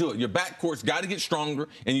cannot do it. Your backcourt's got to get stronger,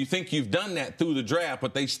 and you think you've done that through the draft,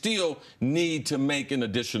 but they still need to make an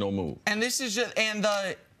additional move. And this is just,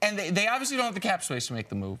 and they obviously don't have the cap space to make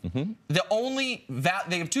the move. Mm-hmm.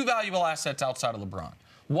 They have two valuable assets outside of LeBron.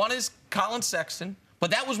 One is Colin Sexton, but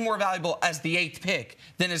that was more valuable as the 8th pick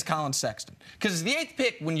than as Colin Sexton. Because the 8th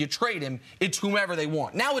pick, when you trade him, it's whomever they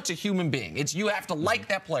want. Now it's a human being. You have to like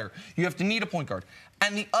that player. You have to need a point guard.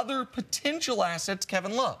 And the other potential asset's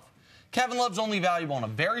Kevin Love. Kevin Love's only valuable on a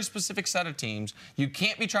very specific set of teams. You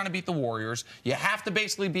can't be trying to beat the Warriors. You have to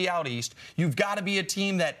basically be out east. You've got to be a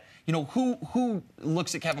team that, who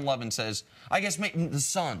looks at Kevin Love and says, I guess maybe the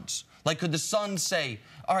Suns. Like, could the Suns say,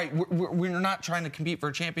 all right, we're not trying to compete for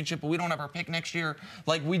a championship, but we don't have our pick next year.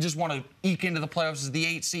 Like, we just want to eke into the playoffs as the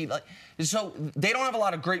 8th seed. Like, so they don't have a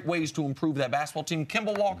lot of great ways to improve that basketball team.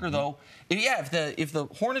 Kemba Walker, though, if the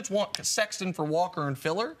Hornets want Sexton for Walker and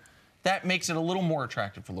filler, that makes it a little more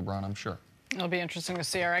attractive for LeBron, I'm sure. It'll be interesting to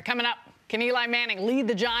see. All right, coming up, can Eli Manning lead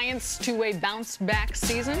the Giants to a bounce-back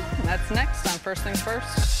season? That's next on First Things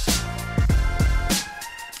First.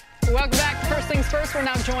 Welcome back to First Things First. We're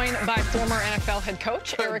now joined by former NFL head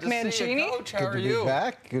coach Eric Mangini. Coach, how are you? Good to be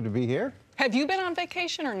back. Good to be here. Have you been on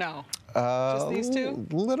vacation or no? Just these two?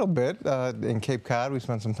 A little bit. In Cape Cod, we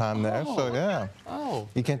spent some time there. So, yeah. Oh.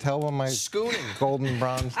 You can tell by my Scooning. golden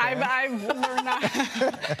bronze tan. I've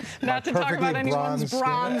learned not to talk about anyone's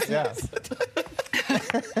bronze. Yeah.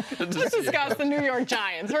 Let's discuss the New York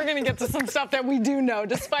Giants. We're going to get to some stuff that we do know.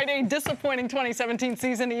 Despite a disappointing 2017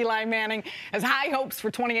 season, Eli Manning has high hopes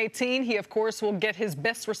for 2018. He, of course, will get his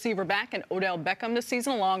best receiver back in Odell Beckham this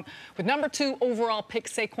season, along with number 2 overall pick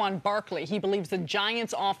Saquon Barkley. He believes the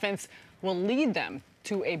Giants' offense will lead them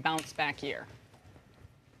to a bounce-back year.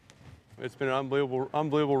 It's been an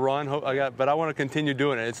unbelievable run. But I want to continue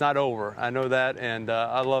doing it. It's not over. I know that, and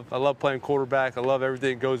I love playing quarterback. I love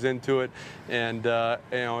everything that goes into it, and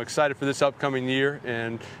excited for this upcoming year,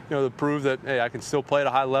 and to prove that hey, I can still play at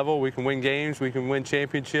a high level. We can win games. We can win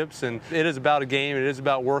championships, and it is about a game. It is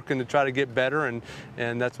about working to try to get better, and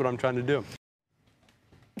that's what I'm trying to do.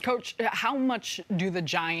 Coach, how much do the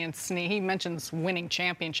Giants need? He mentions winning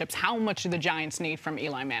championships. How much do the Giants need from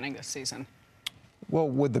Eli Manning this season? Well,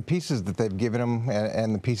 with the pieces that they've given him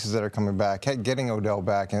and the pieces that are coming back, getting Odell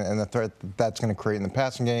back and the threat that's going to create in the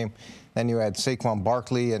passing game, then you add Saquon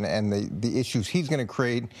Barkley and the issues he's going to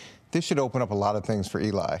create, this should open up a lot of things for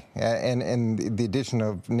Eli. And the addition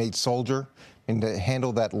of Nate Soldier and to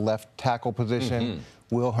handle that left tackle position,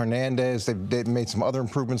 Will Hernandez, they've made some other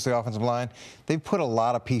improvements to the offensive line. They've put a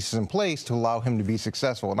lot of pieces in place to allow him to be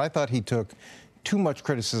successful. And I thought he took too much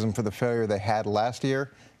criticism for the failure they had last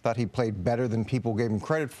year. Thought he played better than people gave him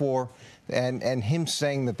credit for. And him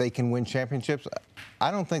saying that they can win championships,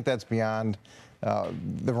 I don't think that's beyond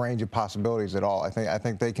the range of possibilities at all. I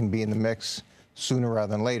think they can be in the mix sooner rather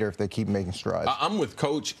than later if they keep making strides. I'm with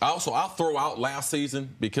Coach. I'll throw out last season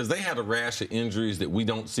because they had a rash of injuries that we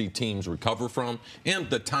don't see teams recover from and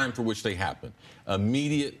the time for which they happen.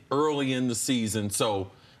 Immediate, early in the season. So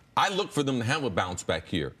I look for them to have a bounce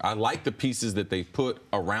back year. I like the pieces that they put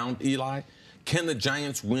around Eli. Can the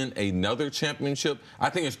Giants win another championship? I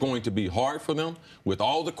think it's going to be hard for them with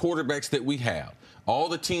all the quarterbacks that we have, all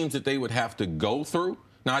the teams that they would have to go through.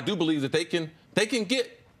 Now, I do believe that they can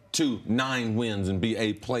get to 9 wins and be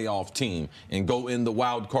a playoff team and go in the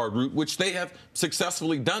wild card route, which they have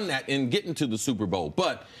successfully done that in getting to the Super Bowl.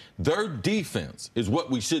 But their defense is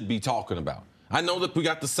what we should be talking about. I know that we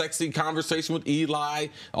got the sexy conversation with Eli,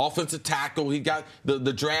 offensive tackle. He got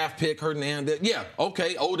the draft pick, Hernandez. Yeah,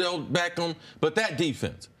 okay, Odell Beckham. But that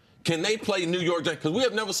defense, can they play New York Giants? Because we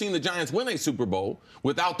have never seen the Giants win a Super Bowl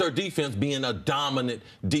without their defense being a dominant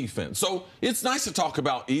defense. So it's nice to talk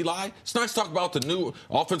about Eli. It's nice to talk about the new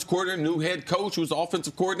offensive coordinator, new head coach who's the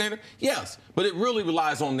offensive coordinator. Yes, but it really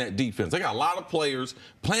relies on that defense. They got a lot of players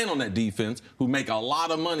playing on that defense who make a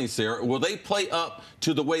lot of money, Sarah. Will they play up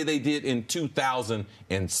to the way they did in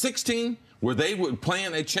 2016? Where they would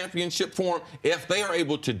plan a championship for them if they are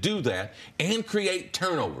able to do that and create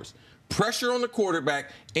turnovers. Pressure on the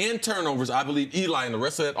quarterback and turnovers, I believe Eli and the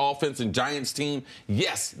rest of that offense and Giants team,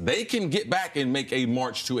 yes, they can get back and make a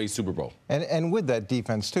march to a Super Bowl. And with that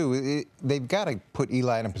defense, too, they've got to put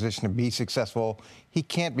Eli in a position to be successful. He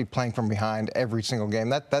can't be playing from behind every single game.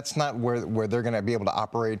 That's not where they're going to be able to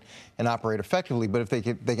operate effectively. But if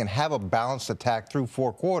they can have a balanced attack through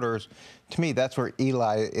 4 quarters, to me, that's where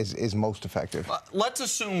Eli is most effective. Let's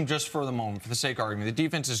assume just for the moment, for the sake of argument, the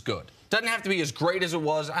defense is good. Doesn't have to be as great as it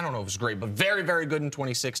was. I don't know if it's great, but very, very good in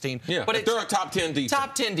 2016. Yeah, but they're a top 10 defense.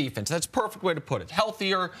 Top 10 defense. That's a perfect way to put it.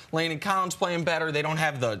 Healthier. Landon Collins playing better. They don't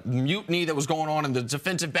have the mutiny that was going on in the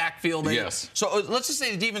defensive backfield. Yes. So let's just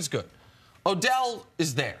say the defense is good. Odell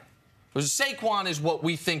is there. Saquon is what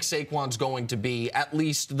we think Saquon's going to be, at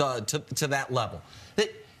least to that level.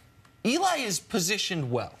 Eli is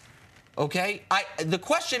positioned well. Okay? The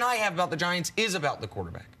question I have about the Giants is about the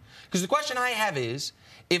quarterback. Because the question I have is,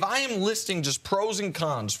 if I am listing just pros and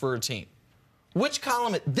cons for a team, which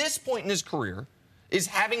column at this point in his career is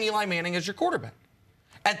having Eli Manning as your quarterback?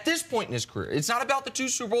 At this point in his career, it's not about the 2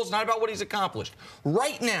 Super Bowls, it's not about what he's accomplished.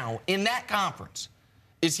 Right now, in that conference,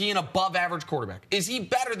 is he an above-average quarterback? Is he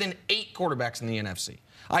better than 8 quarterbacks in the NFC?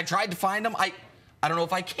 I tried to find him. I don't know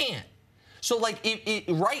if I can. So, like,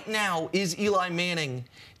 right now, is Eli Manning,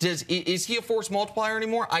 is he a force multiplier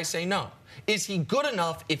anymore? I say no. Is he good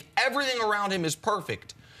enough, if everything around him is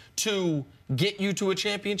perfect, to get you to a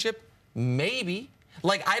championship? Maybe.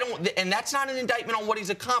 Like, and that's not an indictment on what he's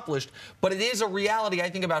accomplished, but it is a reality, I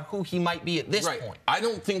think, about who he might be at this point. I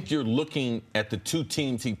don't think you're looking at the two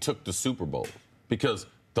teams he took to Super Bowl, because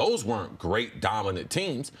those weren't great, dominant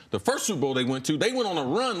teams. The first Super Bowl they went on a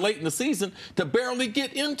run late in the season to barely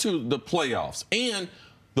get into the playoffs. And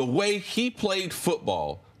the way he played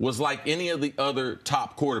football was like any of the other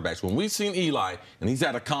top quarterbacks. When we've seen Eli, and he's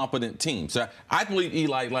had a competent team. So I believe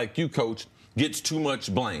Eli, like you, Coach, gets too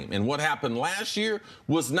much blame. And what happened last year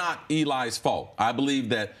was not Eli's fault. I believe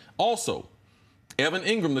that also Evan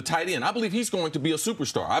Ingram, the tight end, I believe he's going to be a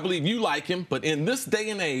superstar. I believe you like him, but in this day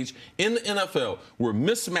and age, in the NFL, where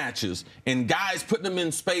mismatches and guys putting him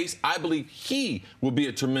in space, I believe he will be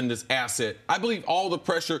a tremendous asset. I believe all the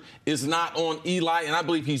pressure is not on Eli, and I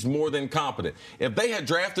believe he's more than competent. If they had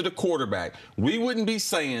drafted a quarterback, we wouldn't be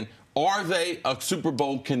saying, are they a Super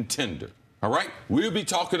Bowl contender? All right? We'll be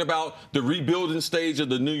talking about the rebuilding stage of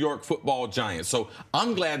the New York Football Giants. So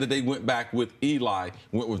I'm glad that they went back with Eli,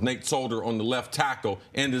 went with Nate Solder on the left tackle,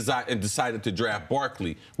 and decided to draft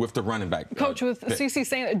Barkley with the running back. Coach, with CeCe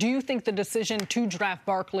saying, do you think the decision to draft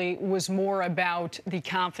Barkley was more about the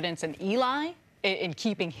confidence in Eli, in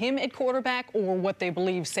keeping him at quarterback, or what they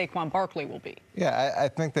believe Saquon Barkley will be? Yeah, I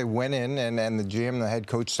think they went in and the GM, the head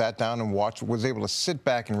coach, sat down and was able to sit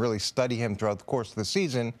back and really study him throughout the course of the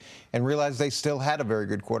season and realized they still had a very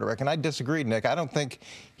good quarterback. And I disagree, Nick. I don't think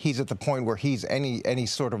he's at the point where he's any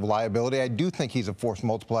sort of liability. I do think he's a force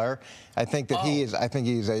multiplier. I think that he is. I think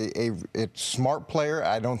he's a smart player.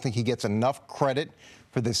 I don't think he gets enough credit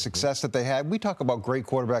for the success that they had. We talk about great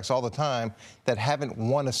quarterbacks all the time that haven't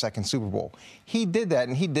won a second Super Bowl. He did that,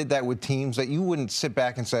 and he did that with teams that you wouldn't sit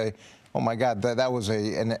back and say, oh, my God, that was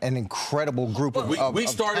an incredible group of We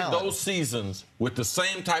started talent. those seasons with the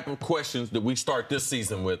same type of questions that we start this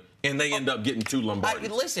season with, and they end up getting 2 Lombardi.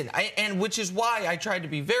 Listen, and which is why I tried to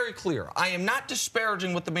be very clear. I am not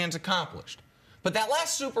disparaging what the man's accomplished. But that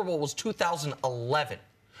last Super Bowl was 2011.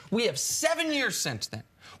 We have 7 years since then.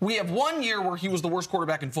 We have 1 year where he was the worst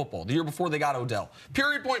quarterback in football, the year before they got Odell.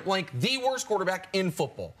 Period, point blank, the worst quarterback in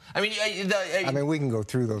football. I mean, we can go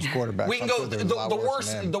through those quarterbacks. We can go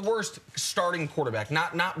the worst starting quarterback,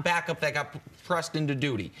 not backup that got pressed into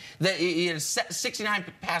duty. He had a 69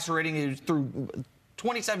 passer rating. He threw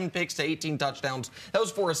 27 picks to 18 touchdowns. That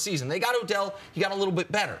was for a season. They got Odell. He got a little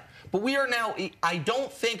bit better. But we are now, I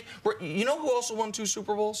don't think, you know who also won 2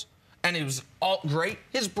 Super Bowls? And it was all great?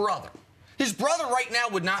 His brother. His brother right now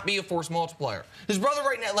would not be a force multiplier. His brother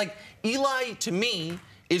right now, like, Eli, to me,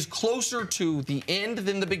 is closer to the end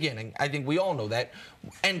than the beginning. I think we all know that.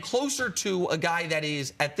 And closer to a guy that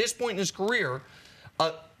is, at this point in his career,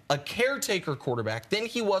 a caretaker quarterback than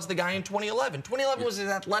he was the guy in 2011. 2011 was his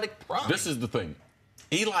athletic prime. This is the thing.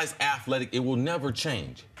 Eli's athletic, it will never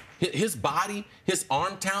change. His body, his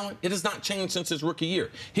arm talent, it has not changed since his rookie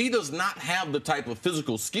year. He does not have the type of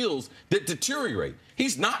physical skills that deteriorate.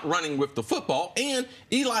 He's not running with the football, and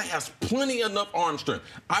Eli has plenty enough arm strength.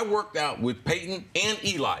 I worked out with Peyton and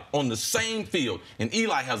Eli on the same field, and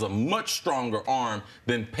Eli has a much stronger arm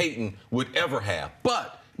than Peyton would ever have.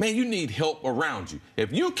 But, man, you need help around you.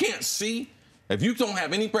 If you can't see, if you don't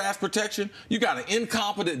have any pass protection, you got an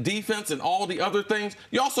incompetent defense and all the other things.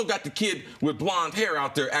 You also got the kid with blonde hair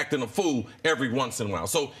out there acting a fool every once in a while.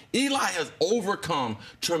 So Eli has overcome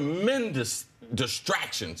tremendous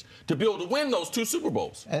distractions to be able to win those 2 Super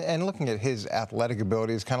Bowls. And looking at his athletic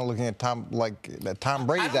ability is kind of looking at Tom Brady's athletic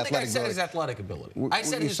ability. I don't think I said his athletic ability. I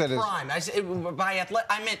said his prime.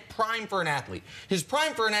 I meant prime for an athlete. His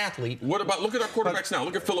prime for an athlete. What about, look at our quarterbacks now.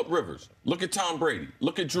 Look at Phillip Rivers. Look at Tom Brady.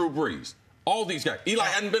 Look at Drew Brees. All these guys. Eli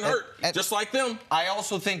hadn't been hurt, just like them. I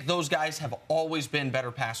also think those guys have always been better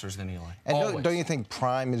passers than Eli. And don't you think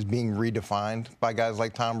prime is being redefined by guys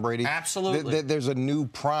like Tom Brady? Absolutely. There's a new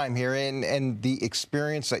prime here, and the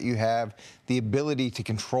experience that you have, the ability to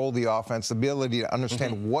control the offense, the ability to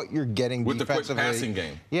understand what you're getting with defensively. The quick passing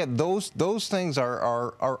game. Yeah, those things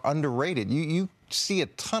are underrated. You see a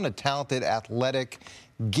ton of talented, athletic,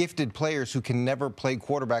 gifted players who can never play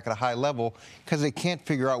quarterback at a high level because they can't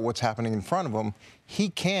figure out what's happening in front of them. He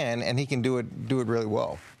can, and he can do it really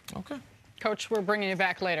well. Okay. Coach, we're bringing you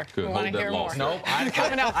back later. Good. We want to hear more. No,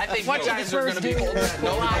 coming up. I think what you guys are going to be holding that.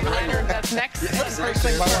 No, Kawhi Leonard, that's next. Listen,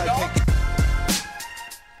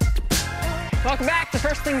 Welcome back to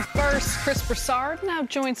First Things First. Chris Broussard now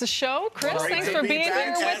joins the show. Chris, thanks for being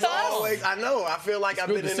here with us. Always, I know. I feel like I've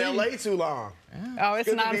been in L.A. too long. Oh, it's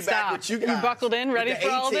nonstop. You buckled in, ready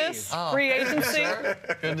for all this? Free agency?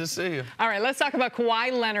 Good to see you. All right, let's talk about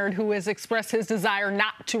Kawhi Leonard, who has expressed his desire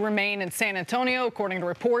not to remain in San Antonio. According to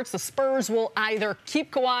reports, the Spurs will either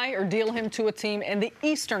keep Kawhi or deal him to a team in the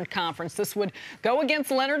Eastern Conference. This would go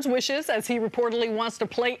against Leonard's wishes, as he reportedly wants to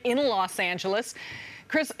play in Los Angeles.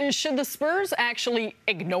 Chris, should the Spurs actually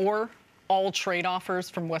ignore all trade offers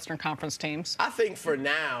from Western Conference teams? I think for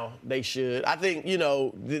now they should. I think,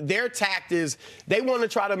 their tact is they want to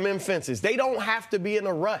try to mend fences. They don't have to be in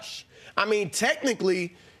a rush. I mean,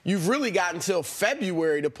 technically, you've really got until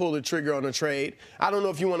February to pull the trigger on a trade. I don't know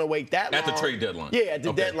if you want to wait that long. At the trade deadline. Yeah, at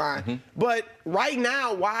the deadline. Mm-hmm. But right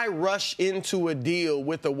now, why rush into a deal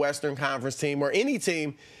with a Western Conference team or any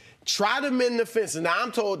team? Try to mend the fences. Now,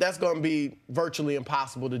 I'm told that's going to be virtually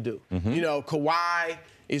impossible to do. Mm-hmm. Kawhi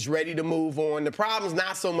is ready to move on. The problem's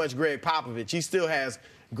not so much Greg Popovich. He still has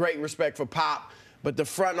great respect for Pop. But the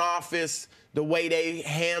front office, the way they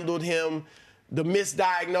handled him, the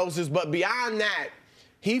misdiagnosis. But beyond that,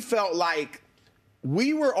 he felt like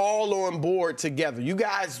we were all on board together. You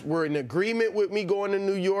guys were in agreement with me going to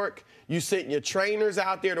New York. You sent your trainers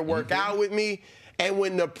out there to work out with me. And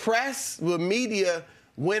when the press, the media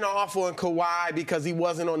went off on Kawhi because he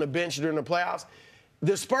wasn't on the bench during the playoffs,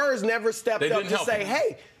 the Spurs never stepped up to say,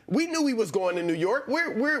 hey, we knew he was going to New York.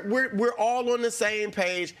 We're all on the same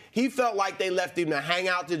page. He felt like they left him to hang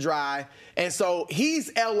out to dry. And so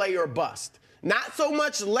he's L.A. or bust. Not so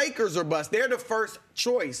much Lakers or bust. They're the first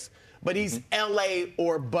choice, but he's L.A.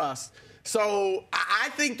 or bust. So I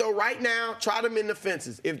think, though, right now, try them in the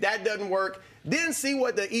fences. If that doesn't work, then see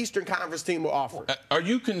what the Eastern Conference team will offer. Are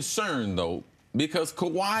you concerned, though, because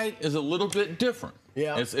Kawhi is a little bit different?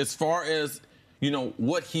 Yeah. As far as,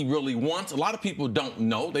 what he really wants. A lot of people don't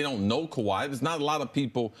know. They don't know Kawhi. There's not a lot of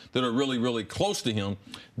people that are really, really close to him.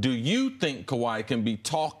 Do you think Kawhi can be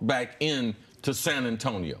talked back in to San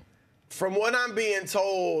Antonio? From what I'm being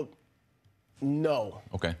told, no.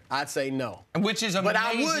 Okay. I'd say no. Which is amazing. But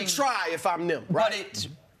I would try if I'm them. Right? But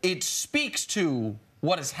it speaks to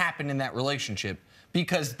what has happened in that relationship,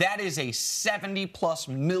 because that is a $70+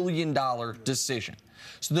 million decision.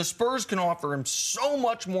 So the Spurs can offer him so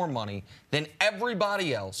much more money than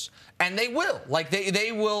everybody else, and they will. Like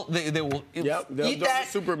they will eat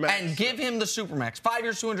that and give him the supermax. 5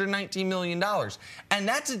 years, $219 million. And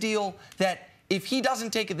that's a deal that if he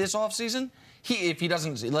doesn't take it this offseason, if he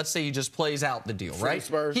doesn't, let's say he just plays out the deal, right?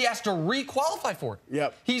 Spurs. He has to re-qualify for it.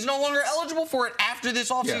 Yep. He's no longer eligible for it after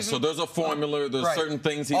this offseason. Yeah, so there's a formula. There's certain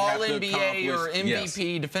things he has to accomplish. All-NBA or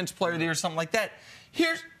MVP, Defense Player of the Year, something like that.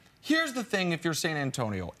 Here's the thing: if you're San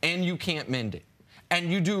Antonio and you can't mend it,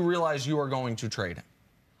 and you do realize you are going to trade him,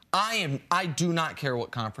 I do not care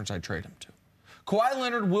what conference I trade him to. Kawhi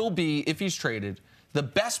Leonard will be, if he's traded, the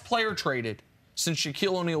best player traded since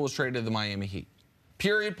Shaquille O'Neal was traded to the Miami Heat.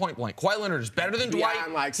 Period, point blank. Kawhi Leonard is better than Dwight.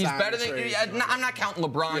 He's better than. I'm not counting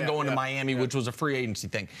LeBron going to Miami, which was a free agency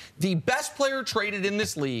thing. The best player traded in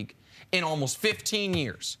this league in almost 15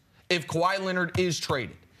 years. If Kawhi Leonard is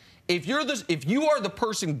traded, if you are the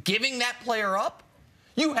person giving that player up,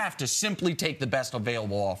 you have to simply take the best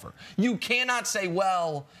available offer. You cannot say,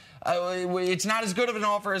 well, it's not as good of an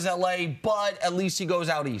offer as LA, but at least he goes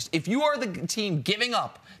out east. If you are the team giving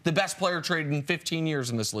up the best player traded in 15 years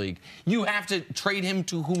in this league, you have to trade him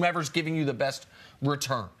to whomever's giving you the best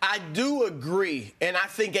return. I do agree, and I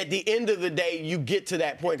think at the end of the day, you get to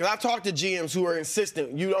that point. Because I've talked to GMs who are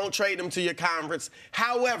insistent you don't trade them to your conference.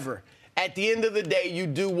 However, at the end of the day, you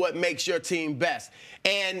do what makes your team best.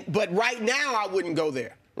 But right now, I wouldn't go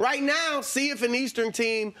there. Right now, see if an Eastern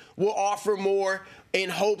team will offer more in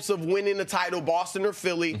hopes of winning the title, Boston or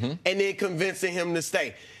Philly, and then convincing him to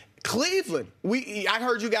stay. Cleveland, I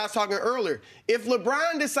heard you guys talking earlier. If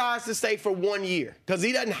LeBron decides to stay for 1 year, because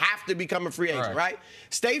he doesn't have to become a free agent, right?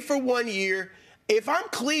 Stay for 1 year. If I'm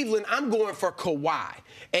Cleveland, I'm going for Kawhi.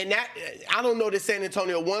 And that, I don't know that San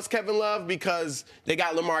Antonio wants Kevin Love because they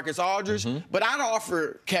got LaMarcus Aldridge, but I'd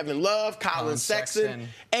offer Kevin Love, Colin Sexton,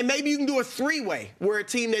 and maybe you can do a three-way where a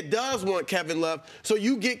team that does want Kevin Love, so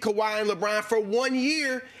you get Kawhi and LeBron for 1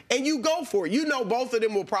 year and you go for it. You know both of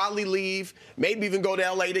them will probably leave, maybe even go to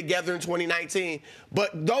L.A. together in 2019.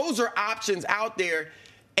 But those are options out there.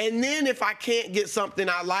 And then if I can't get something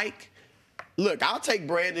I like, look, I'll take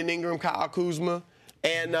Brandon Ingram, Kyle Kuzma,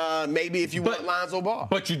 and maybe if you want Lonzo Ball.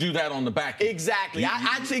 But you do that on the back end. Exactly.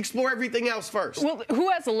 I'd explore everything else first. Well, who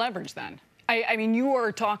has the leverage then? I mean, you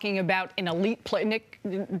are talking about an elite play. Nick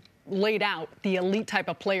laid out the elite type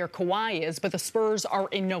of player Kawhi is, but the Spurs are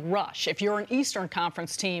in no rush. If you're an Eastern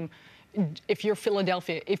Conference team, if you're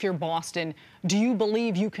Philadelphia, if you're Boston, do you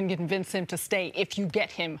believe you can convince him to stay if you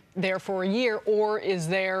get him there for a year, or is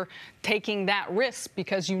there taking that risk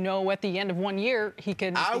because you know at the end of 1 year he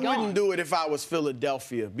can I be gone? wouldn't do it if I was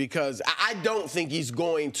Philadelphia because I don't think he's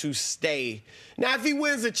going to stay. Now, if he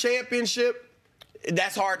wins a championship,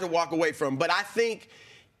 that's hard to walk away from. But I think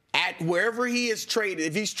at wherever he is traded,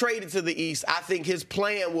 if he's traded to the East, I think his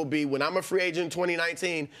plan will be when I'm a free agent in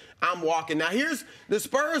 2019, I'm walking. Now, here's the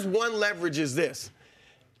Spurs' one leverage is this.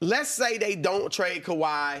 Let's say they don't trade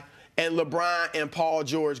Kawhi and LeBron and Paul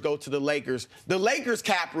George go to the Lakers. The Lakers'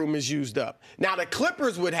 cap room is used up. Now, the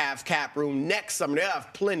Clippers would have cap room next summer. They'll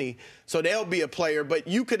have plenty, so they'll be a player. But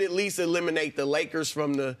you could at least eliminate the Lakers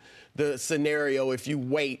from the scenario if you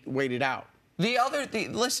wait it out.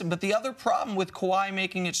 Listen, but the other problem with Kawhi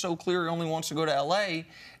making it so clear he only wants to go to L.A.,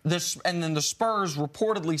 and then the Spurs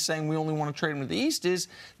reportedly saying we only want to trade him to the East, is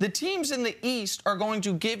the teams in the East are going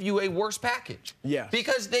to give you a worse package. Yes.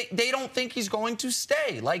 Because they don't think he's going to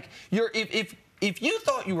stay. Like, if you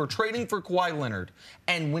thought you were trading for Kawhi Leonard,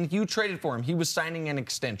 and when you traded for him, he was signing an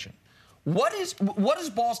extension, what does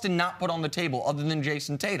Boston not put on the table other than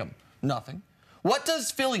Jason Tatum? Nothing. What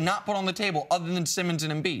does Philly not put on the table other than Simmons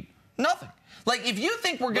and Embiid? Nothing. Like, if you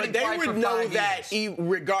think we're getting But they would know that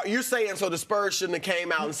you're saying so the Spurs shouldn't have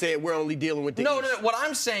came out and said we're only dealing with the No, East. no. What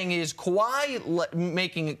I'm saying is Kawhi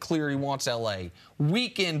making it clear he wants L.A.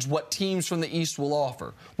 weakens what teams from the East will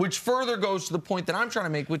offer, which further goes to the point that I'm trying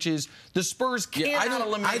to make, which is the Spurs cannot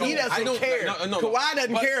eliminate. He doesn't care. Kawhi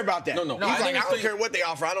doesn't care about that. No. He's like, I don't care what they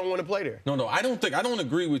offer. I don't want to play there. No. I don't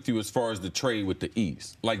agree with you as far as the trade with the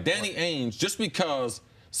East. Like Danny Ainge, just because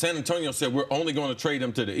San Antonio said we're only going to trade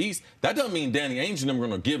them to the East, that doesn't mean Danny Ainge and them are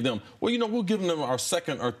going to give them, we'll give them our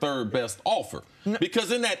second or third best offer. No.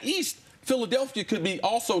 Because in that East, Philadelphia could be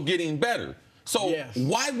also getting better. So yes.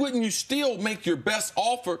 Why wouldn't you still make your best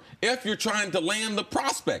offer if you're trying to land the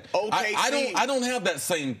prospect? Okay, I don't have that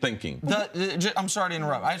same thinking. I'm sorry to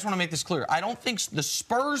interrupt. I just want to make this clear. I don't think the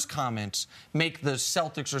Spurs comments make the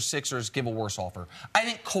Celtics or Sixers give a worse offer. I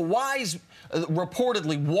think Kawhi's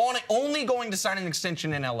reportedly only going to sign an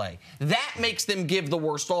extension in L.A. That makes them give the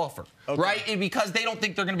worst offer, right? Because they don't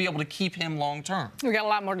think they're going to be able to keep him long term. We got a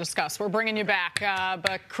lot more to discuss. We're bringing you back.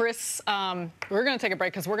 But, Chris, we're going to take a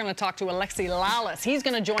break because we're going to talk to Alexi Lalas. He's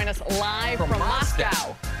going to join us live from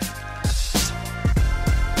Moscow.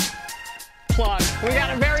 Plug. We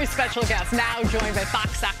got a very special guest now joined by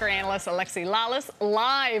Fox soccer analyst Alexi Lalas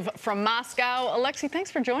live from Moscow. Alexi,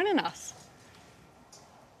 thanks for joining us.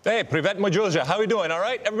 Hey, Privet Mojoja. How are we doing? All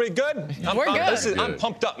right? Everybody good? We're good. I'm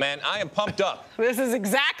pumped up, man. I am pumped up. This is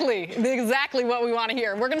exactly what we want to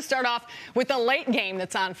hear. We're going to start off with the late game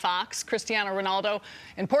that's on Fox. Cristiano Ronaldo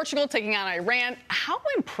in Portugal taking on Iran. How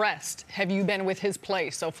impressed have you been with his play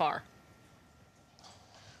so far?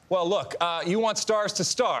 Well, look, you want stars to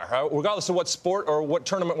star, regardless of what sport or what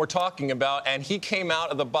tournament we're talking about. And he came out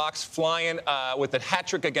of the box flying with a hat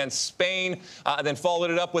trick against Spain, then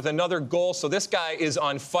followed it up with another goal. So this guy is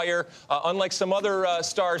on fire. Unlike some other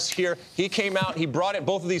stars here, he came out, he brought it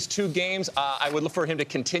both of these two games. I would look for him to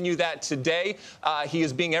continue that today. He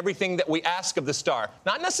is being everything that we ask of the star.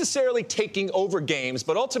 Not necessarily taking over games,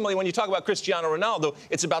 but ultimately when you talk about Cristiano Ronaldo,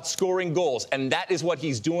 it's about scoring goals. And that is what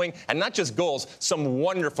he's doing. And not just goals, some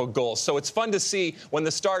wonderful goals. So it's fun to see when the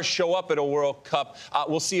stars show up at a World Cup.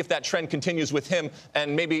 We'll see if that trend continues with him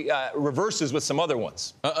and maybe reverses with some other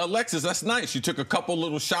ones. Alexis, that's nice. You took a couple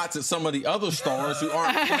little shots at some of the other stars who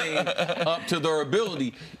aren't playing up to their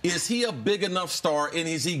ability. Is he a big enough star, and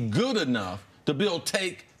is he good enough to be able to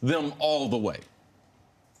take them all the way?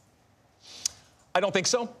 I don't think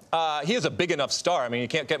so. He is a big enough star. I mean, you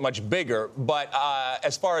can't get much bigger. But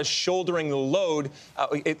as far as shouldering the load,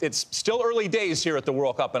 it's still early days here at the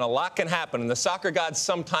World Cup, and a lot can happen. And the soccer gods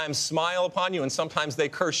sometimes smile upon you, and sometimes they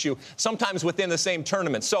curse you, sometimes within the same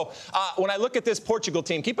tournament. So when I look at this Portugal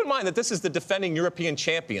team, keep in mind that this is the defending European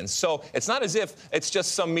champions. So it's not as if it's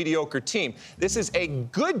just some mediocre team. This is a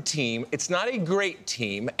good team. It's not a great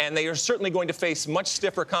team, and they are certainly going to face much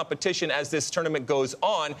stiffer competition as this tournament goes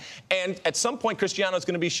on. And at some point, Cristiano is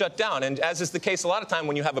going to be shut down. And as is the case a lot of time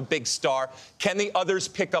when you have a big star, can the others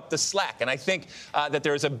pick up the slack? And I think that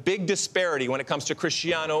there is a big disparity when it comes to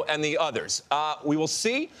Cristiano and the others. We will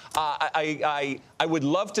see. I would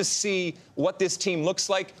love to see what this team looks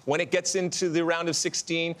like when it gets into the round of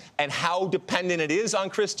 16 and how dependent it is on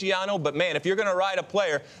Cristiano. But, man, if you're going to ride a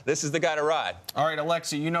player, this is the guy to ride. All right,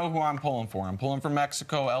 Alexi, you know who I'm pulling for. I'm pulling for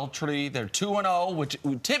Mexico, El Tri. They're 2-0, which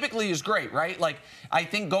typically is great, right? Like, I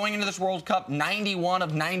think going into this World Cup, 91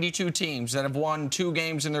 of 92 teams that have won 2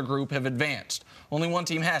 games in their group have advanced. Only one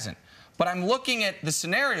team hasn't. But I'm looking at the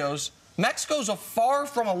scenarios. Mexico's far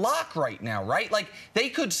from a lock right now, right? Like, they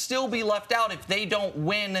could still be left out if they don't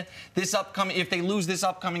win if they lose this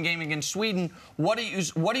upcoming game against Sweden. What do you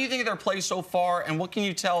think of their play so far, and what can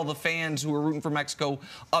you tell the fans who are rooting for Mexico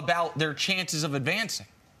about their chances of advancing?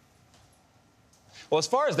 Well, as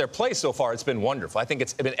far as their play so far, it's been wonderful. I think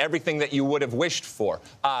it's been everything that you would have wished for.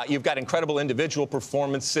 You've got incredible individual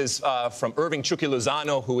performances from Irving Chucky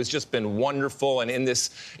Lozano, who has just been wonderful. And in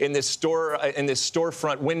this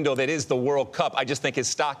storefront window that is the World Cup, I just think his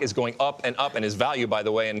stock is going up, and his value, by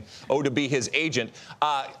the way, and to be his agent.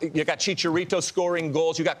 You got Chicharito scoring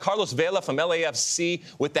goals. You got Carlos Vela from LAFC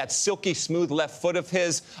with that silky smooth left foot of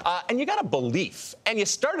his. And you got a belief. And you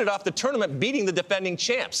started off the tournament beating the defending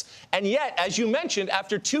champs. And yet, as you mentioned,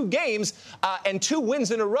 after 2 games and 2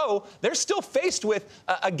 wins in a row, they're still faced with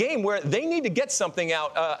a game where they need to get something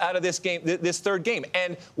out of this game, this third game.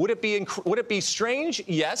 And would it be strange?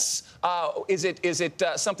 Yes. Is it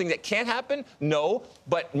something that can't happen? No.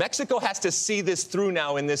 But Mexico has to see this through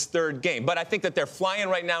now in this third game. But I think that they're flying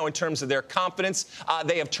right now in terms of their confidence.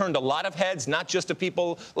 They have turned a lot of heads, not just to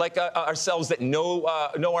people like ourselves that know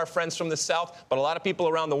our friends from the South, but a lot of people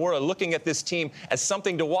around the world are looking at this team as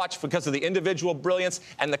something to watch because of the individual brilliance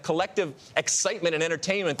and the collective excitement and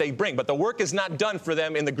entertainment they bring. But the work is not done for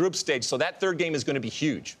them in the group stage, so that third game is going to be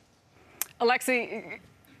huge. Alexi,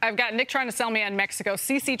 I've got Nick trying to sell me on Mexico,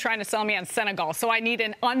 CC trying to sell me on Senegal, so I need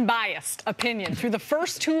an unbiased opinion. Through the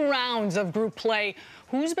first 2 rounds of group play,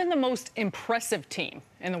 who's been the most impressive team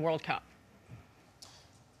in the World Cup?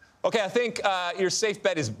 Okay, I think your safe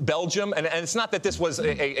bet is Belgium, and it's not that this was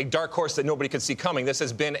a dark horse that nobody could see coming. This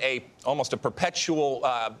has been almost a perpetual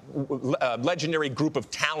legendary group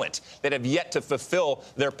of talent that have yet to fulfill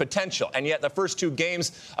their potential. And yet the first 2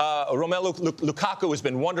 games, Romelu Lukaku has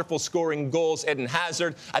been wonderful scoring goals, Eden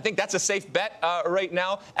Hazard. I think that's a safe bet right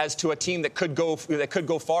now as to a team that could go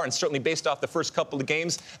far, and certainly based off the first couple of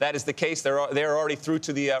games, that is the case. They're already through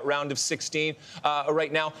to the round of 16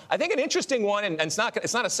 right now. I think an interesting one, and it's not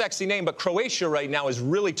a sexy name, but Croatia right now has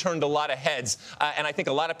really turned a lot of heads. And I think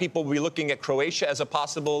a lot of people will be looking at Croatia as a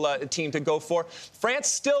possible team to go for. France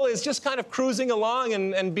still is just kind of cruising along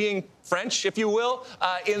and being French, if you will,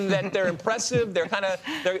 in that they're impressive.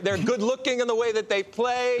 They're good looking in the way that they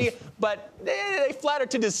play, but they flatter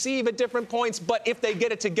to deceive at different points. But if they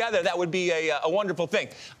get it together, that would be a wonderful thing.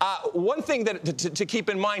 One thing that to keep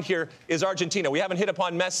in mind here is Argentina. We haven't hit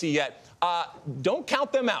upon Messi yet. Don't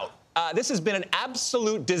count them out. This has been an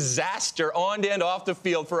absolute disaster on and off the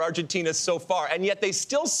field for Argentina so far, and yet they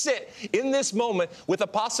still sit in this moment with a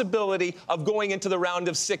possibility of going into the round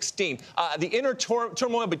of 16. The inner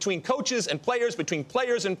turmoil between coaches and players, between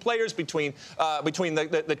players and players, between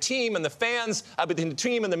the team and the fans, between the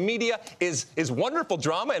team and the media is wonderful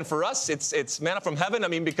drama, and for us, it's manna from heaven. I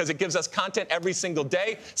mean, because it gives us content every single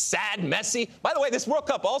day. Sad, messy. By the way, this World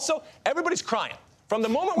Cup also, everybody's crying. From the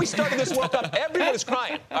moment we started this World Cup, everybody's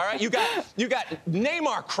crying. All right, you got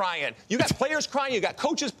Neymar crying, you got players crying, you got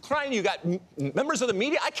coaches crying, you got members of the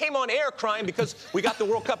media. I came on air crying because we got the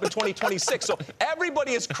World Cup in 2026. So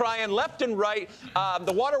everybody is crying left and right.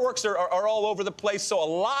 The waterworks are all over the place. So a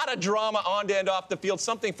lot of drama on and off the field.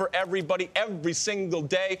 Something for everybody every single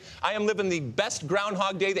day. I am living the best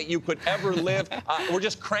Groundhog Day that you could ever live. We're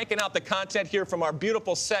just cranking out the content here from our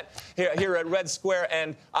beautiful set here at Red Square,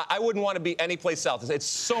 and I wouldn't want to be anyplace else. It's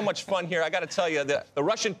so much fun here. I got to tell you, the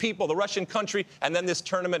Russian people, the Russian country, and then this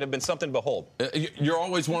tournament have been something to behold. You're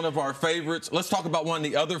always one of our favorites. Let's talk about one of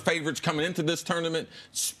the other favorites coming into this tournament,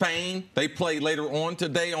 Spain. They play later on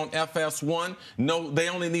today on FS1. No, they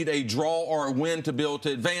only need a draw or a win to be able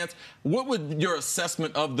to advance. What would your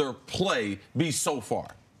assessment of their play be so far?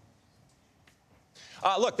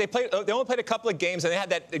 Look, they only played a couple of games, and they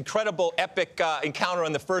had that incredible, epic encounter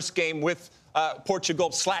in the first game with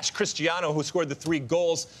Portugal / Cristiano, who scored the 3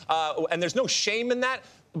 goals. And there's no shame in that.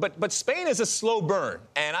 But Spain is a slow burn,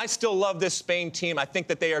 and I still love this Spain team. I think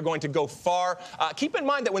that they are going to go far. Keep in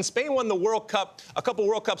mind that when Spain won the World Cup, a couple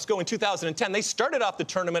World Cups ago in 2010, they started off the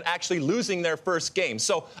tournament actually losing their first game.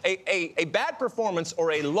 So a bad performance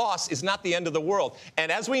or a loss is not the end of the world.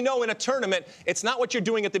 And as we know in a tournament, it's not what you're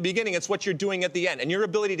doing at the beginning, it's what you're doing at the end. And your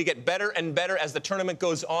ability to get better and better as the tournament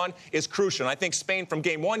goes on is crucial. And I think Spain from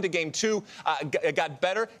game 1 to game 2 got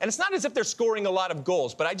better. And it's not as if they're scoring a lot of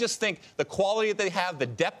goals, but I just think the quality that they have,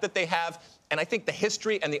 the depth that they have, and I think the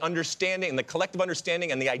history and the understanding and the collective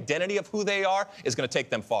understanding and the identity of who they are is going to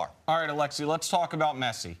take them far. All right, Alexi, let's talk about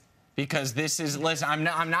Messi. Because listen, I'm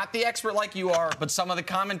not the expert like you are, but some of the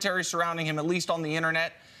commentary surrounding him, at least on the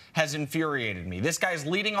internet, has infuriated me. This guy's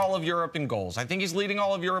leading all of Europe in goals. I think he's leading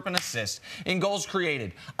all of Europe in assists, in goals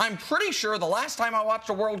created. I'm pretty sure the last time I watched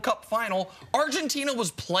a World Cup final, Argentina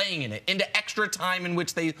was playing in it into extra time in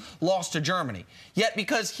which they lost to Germany. Yet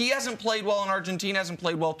because he hasn't played well and Argentina hasn't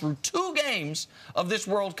played well through 2 games of this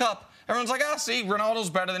World Cup, everyone's like, see, Ronaldo's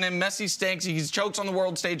better than him. Messi stinks. He chokes on the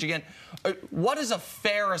world stage again. What is a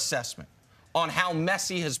fair assessment on how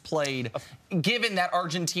Messi has played, given that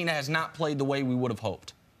Argentina has not played the way we would have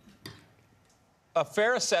hoped? A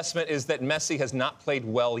fair assessment is that Messi has not played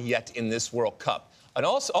well yet in this World Cup. And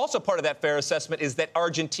also part of that fair assessment is that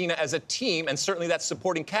Argentina as a team, and certainly that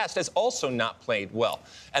supporting cast, has also not played well.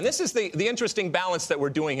 And this is the interesting balance that we're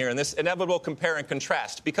doing here, and this inevitable compare and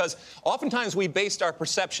contrast, because oftentimes we based our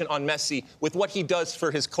perception on Messi with what he does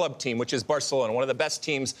for his club team, which is Barcelona, one of the best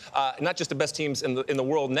teams, not just the best teams in the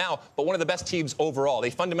world now, but one of the best teams overall. They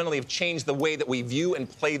fundamentally have changed the way that we view and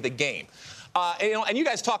play the game. And you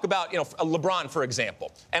guys talk about, LeBron, for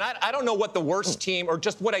example. And I don't know what the worst team or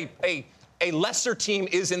just what a lesser team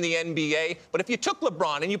is in the NBA, but if you took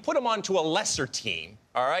LeBron and you put him onto a lesser team,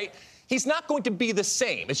 all right, he's not going to be the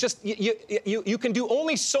same. It's just you can do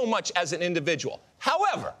only so much as an individual.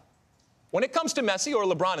 However, when it comes to Messi or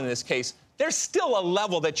LeBron in this case, there's still a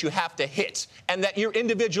level that you have to hit and that your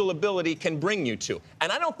individual ability can bring you to.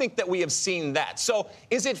 And I don't think that we have seen that. So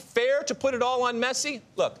is it fair to put it all on Messi?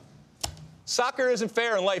 Look, soccer isn't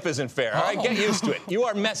fair and life isn't fair. All right, get used to it. You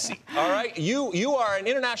are Messi. All right, you are an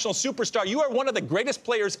international superstar. You are one of the greatest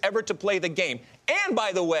players ever to play the game. And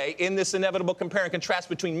by the way, in this inevitable compare and contrast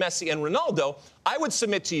between Messi and Ronaldo, I would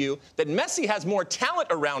submit to you that Messi has more talent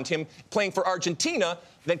around him playing for Argentina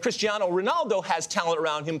than Cristiano Ronaldo has talent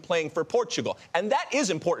around him playing for Portugal. And that is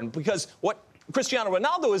important because what Cristiano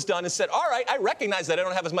Ronaldo has done is said, all right, I recognize that I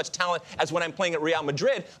don't have as much talent as when I'm playing at Real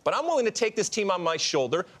Madrid, but I'm willing to take this team on my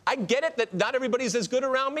shoulder. I get it that not everybody's as good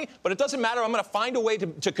around me, but it doesn't matter. I'm going to find a way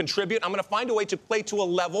to contribute. I'm going to find a way to play to a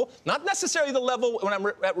level, not necessarily the level when I'm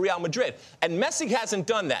at Real Madrid. And Messi hasn't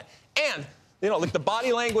done that. And like the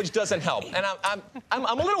body language doesn't help. And I'm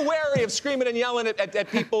a little wary of screaming and yelling at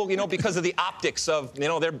people, because of the optics of,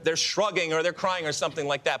 they're shrugging or they're crying or something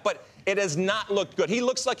like that. But it has not looked good. He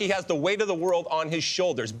looks like he has the weight of the world on his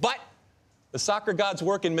shoulders. But the soccer gods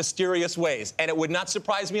work in mysterious ways. And it would not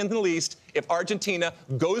surprise me in the least if Argentina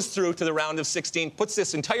goes through to the round of 16, puts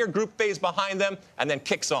this entire group phase behind them, and then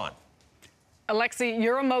kicks on. Alexi,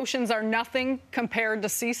 your emotions are nothing compared to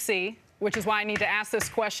CC, which is why I need to ask this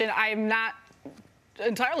question. I am not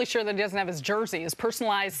entirely sure that he doesn't have his jersey, his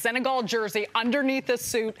personalized Senegal jersey underneath the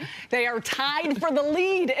suit. They are tied for the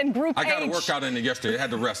lead in Group H. I got a workout in it yesterday. I had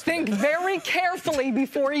to rest. Think very carefully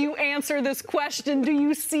before you answer this question. Do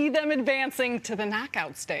you see them advancing to the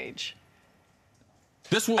knockout stage?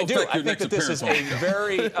 This will I do. affect your I think next that this is appearance a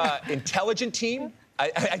very intelligent team.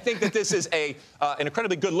 I think that this is an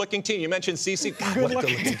incredibly good-looking team. You mentioned Cece. God, what a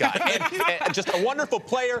good-looking guy. And just a wonderful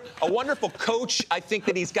player, a wonderful coach. I think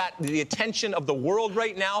that he's got the attention of the world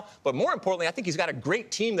right now. But more importantly, I think he's got a great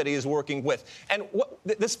team that he is working with. And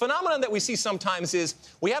this phenomenon that we see sometimes is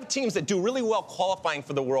we have teams that do really well qualifying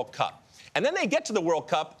for the World Cup. And then they get to the World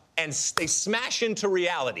Cup, and they smash into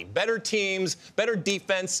reality. Better teams, better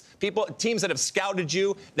defense, teams that have scouted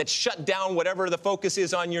you, that shut down whatever the focus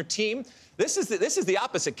is on your team. This is the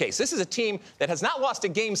opposite case. This is a team that has not lost a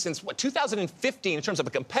game since, 2015 in terms of a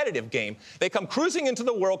competitive game. They come cruising into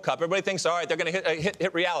the World Cup. Everybody thinks, all right, they're going to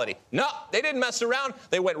hit reality. No, they didn't mess around.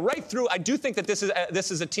 They went right through. I do think that this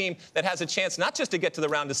is a team that has a chance not just to get to the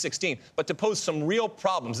round of 16, but to pose some real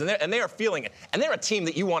problems. And they are feeling it. And they're a team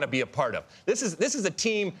that you want to be a part of. This is a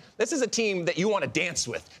team that you want to dance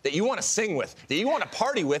with, that you want to sing with, that you want to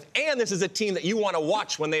party with, and this is a team that you want to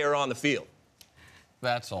watch when they are on the field.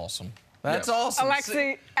 That's awesome. That's awesome.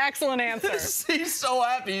 Alexi, excellent answer. He's so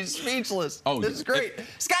happy. He's speechless. Oh, this is great.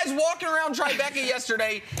 This guy's walking around Tribeca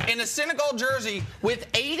yesterday in a Senegal jersey with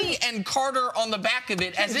 80 and Carter on the back of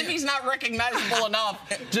it, as if he's not recognizable enough,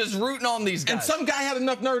 just rooting on these guys. And some guy had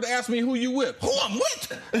enough nerve to ask me who you with. Who I'm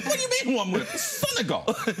with? What do you mean who I'm with? Senegal.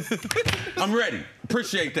 I'm ready.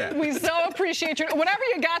 Appreciate that. We so appreciate you. Whatever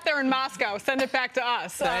you got there in Moscow, send it back to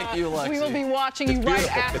us. Thank you, Alexi. We will be watching you right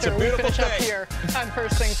after we finish up here on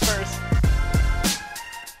First Things First.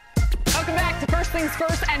 Welcome back to First Things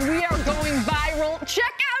First, and we are going viral. Check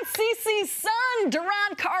out CeCe's son,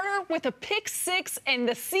 Duron Carter, with a pick 6 in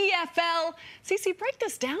the CFL. CeCe, break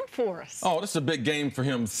this down for us. Oh, this is a big game for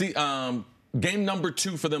him. See, game number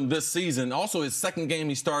 2 for them this season. Also, his second game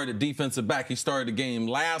he started at defensive back. He started a game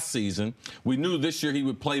last season. We knew this year he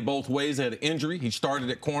would play both ways. He had an injury. He started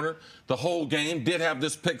at corner the whole game. Did have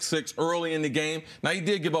this pick 6 early in the game. Now, he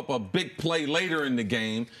did give up a big play later in the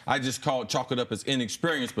game. I just chalk it up as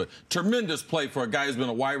inexperience, but tremendous play for a guy who's been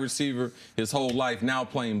a wide receiver his whole life, now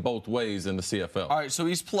playing both ways in the CFL. All right, so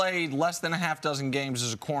he's played less than a half dozen games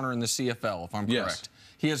as a corner in the CFL, if I'm correct. Yes.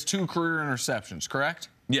 He has 2 career interceptions, correct?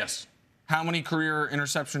 Yes. How many career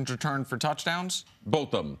interceptions returned for touchdowns?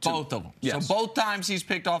 Both of them. 2. Both of them. Yes. So both times he's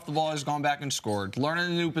picked off the ball, he's gone back and scored, learning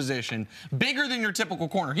a new position. Bigger than your typical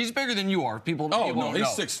corner. He's bigger than you are. People no, don't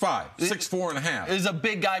he's know. 6'5", 6'4.5". Is a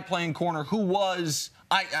big guy playing corner who was,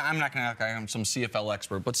 I'm not going to act like I'm some CFL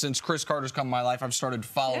expert, but since Chris Carter's come in my life, I've started to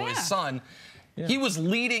follow his son. Yeah. He was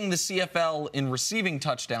leading the CFL in receiving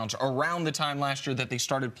touchdowns around the time last year that they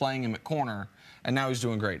started playing him at corner, and now he's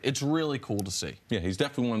doing great. It's really cool to see. Yeah, he's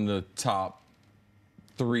definitely one of the top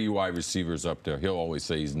 3 wide receivers up there. He'll always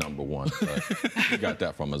say he's number 1. But he got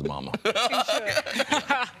that from his mama.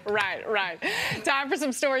 Right. Time for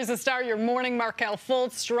some stories to start your morning. Markelle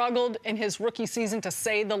Fultz struggled in his rookie season, to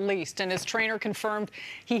say the least, and his trainer confirmed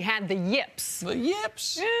he had the yips. The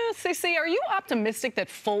yips? Yeah, CC, are you optimistic that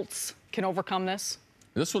Fultz can overcome this?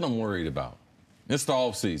 This is what I'm worried about. It's the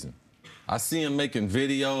offseason. I see him making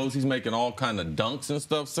videos. He's making all kind of dunks and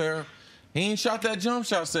stuff, Sarah. He ain't shot that jump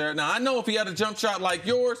shot, Sarah. Now, I know if he had a jump shot like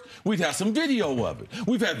yours, we'd have some video of it.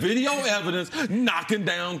 We've had video evidence knocking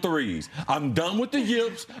down threes. I'm done with the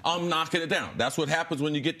yips. I'm knocking it down. That's what happens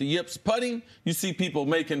when you get the yips putting. You see people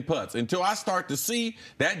making putts. Until I start to see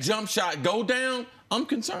that jump shot go down, I'm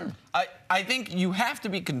concerned. I think you have to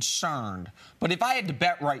be concerned. But if I had to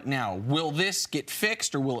bet right now, will this get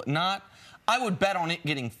fixed or will it not? I would bet on it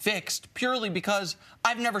getting fixed purely because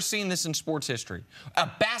I've never seen this in sports history. A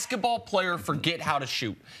basketball player forget how to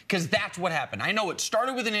shoot, because that's what happened. I know it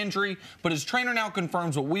started with an injury, but his trainer now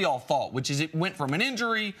confirms what we all thought, which is it went from an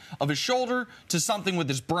injury of his shoulder to something with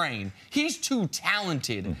his brain. He's too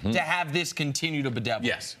talented to have this continue to bedevil.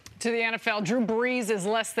 Yes. To the NFL, Drew Brees is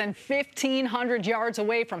less than 1,500 yards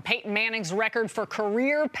away from Peyton Manning's record for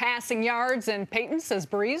career passing yards, and Peyton says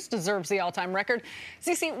Brees deserves the all-time record.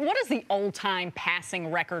 CC, what does the all-time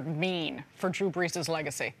passing record mean for Drew Brees'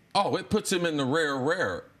 legacy? Oh, it puts him in the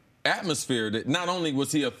rare atmosphere that not only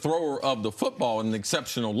was he a thrower of the football at an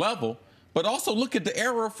exceptional level, but also look at the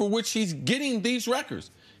era for which he's getting these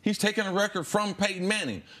records. He's taken a record from Peyton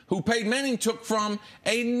Manning, who Peyton Manning took from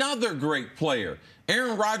another great player.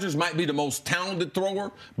 Aaron Rodgers might be the most talented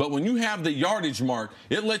thrower, but when you have the yardage mark,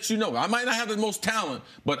 it lets you know I might not have the most talent,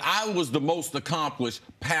 but I was the most accomplished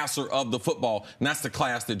passer of the football, and that's the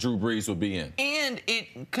class that Drew Brees would be in. And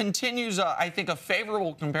it continues, I think, a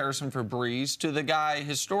favorable comparison for Brees to the guy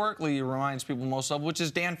historically he reminds people most of, which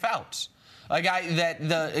is Dan Fouts. A guy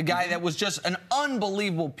that was just an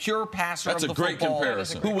unbelievable pure passer That's of the a great football,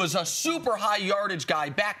 comparison. who was a super high yardage guy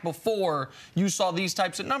back before you saw these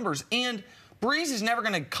types of numbers. And Brees is never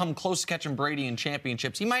going to come close to catching Brady in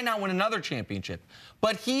championships. He might not win another championship,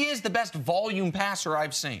 but he is the best volume passer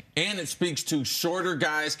I've seen. And it speaks to shorter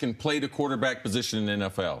guys can play the quarterback position in the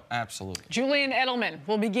NFL. Absolutely. Julian Edelman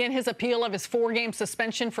will begin his appeal of his 4-game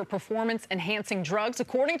suspension for performance-enhancing drugs.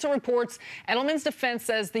 According to reports, Edelman's defense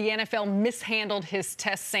says the NFL mishandled his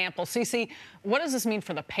test sample. CeCe, what does this mean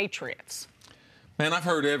for the Patriots? Man, I've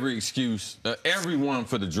heard every excuse, everyone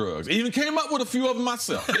for the drugs. Even came up with a few of them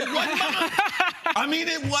myself. It wasn't mine. I mean,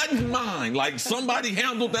 it wasn't mine. Like, somebody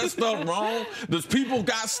handled that stuff wrong. Those people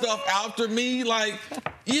got stuff after me. Like,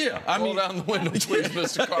 yeah. I mean, roll down the window, please,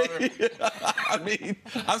 Mr. Carter. I mean,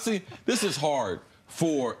 I've seen, this is hard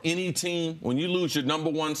for any team when you lose your number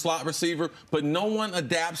 1 slot receiver, but no one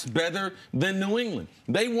adapts better than New England.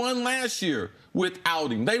 They won last year without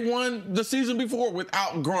him. They won the season before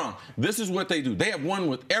without Gronk. This is what they do. They have won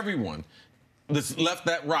with everyone that's left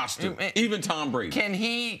that roster, even Tom Brady. Can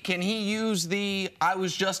he use the I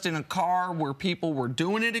was just in a car where people were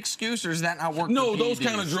doing it excuse, or is that not working? No, those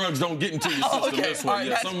kind of drugs don't get into your system this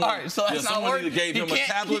way. All right, so that's not someone working. either gave him a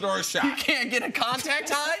tablet or a shot. You can't get a contact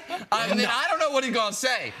high? I mean, I don't know what he's going to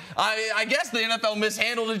say. I guess the NFL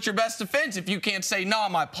mishandled it. Your best defense if you can't say, no,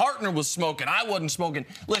 my partner was smoking, I wasn't smoking.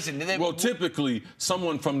 Listen. Well, typically,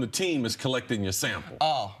 someone from the team is collecting your sample.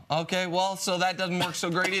 Oh, okay. Well, so that doesn't work so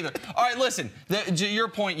great either. All right, listen. To your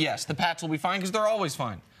point, yes, the Pats will be fine because they're always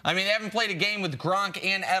fine. I mean, they haven't played a game with Gronk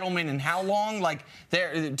and Edelman in how long? Like,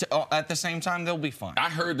 they're at the same time, they'll be fine. I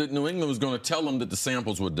heard that New England was going to tell them that the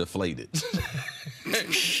samples were deflated.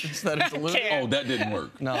 instead of to lose. Oh, that didn't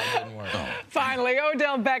work. No, it didn't work. Oh. Finally,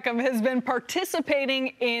 Odell Beckham has been participating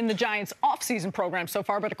in the Giants' offseason program so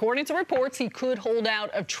far, but according to reports, he could hold out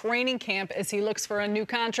of training camp as he looks for a new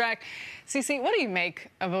contract. CC, what do you make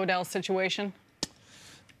of Odell's situation?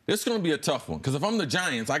 It's going to be a tough one because if I'm the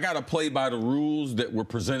Giants, I got to play by the rules that were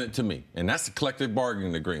presented to me, and that's the collective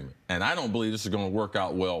bargaining agreement. And I don't believe this is going to work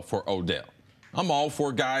out well for Odell. I'm all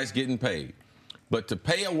for guys getting paid, but to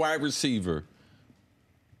pay a wide receiver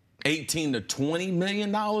 $18 to $20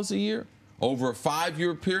 million a year over a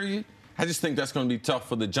 5-year period, I just think that's going to be tough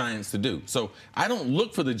for the Giants to do. So I don't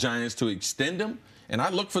look for the Giants to extend him, and I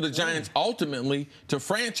look for the Giants ultimately to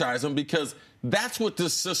franchise him because that's what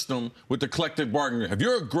this system with the collective bargaining. If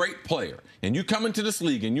you're a great player and you come into this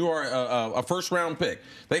league and you are a first-round pick,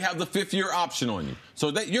 they have the 5th-year option on you.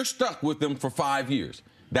 So that you're stuck with them for 5 years.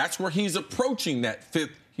 That's where he's approaching that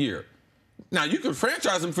 5th year. Now, you can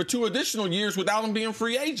franchise him for 2 additional years without him being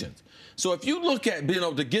free agents. So if you look at being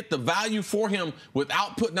able to get the value for him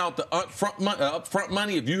without putting out the upfront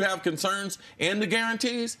money, if you have concerns and the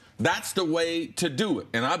guarantees, that's the way to do it.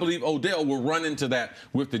 And I believe Odell will run into that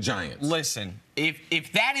with the Giants. Listen,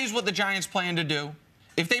 if that is what the Giants plan to do,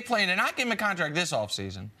 if they plan to not give him a contract this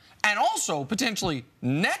offseason, and also potentially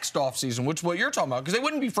next offseason, which is what you're talking about, because they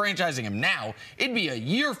wouldn't be franchising him now, it'd be a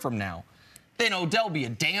year from now, then Odell be a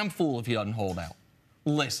damn fool if he doesn't hold out.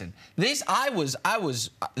 Listen, I was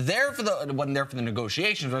there for wasn't there for the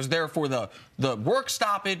negotiations. I was there for the work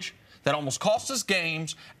stoppage that almost cost us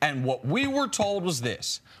games. And what we were told was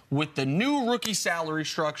this: with the new rookie salary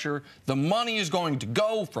structure, the money is going to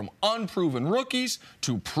go from unproven rookies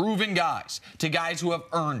to proven guys, to guys who have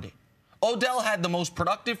earned it. Odell had the most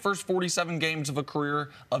productive first 47 games of a career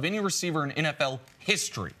of any receiver in NFL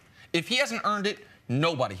history. If he hasn't earned it,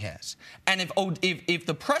 nobody has. And if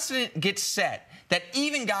the precedent gets set that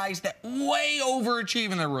even guys that way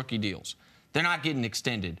overachieve in their rookie deals, they're not getting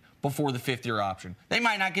extended before the 5th-year option. They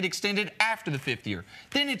might not get extended after the 5th year.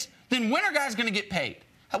 Then when are guys going to get paid?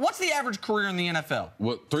 What's the average career in the NFL?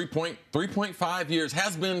 Well, 3.5 years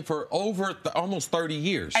has been for over almost 30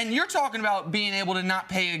 years. And you're talking about being able to not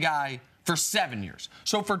pay a guy for 7 years.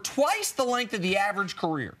 So for twice the length of the average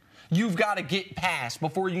career, you've got to get past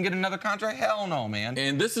before you can get another contract? Hell no, man.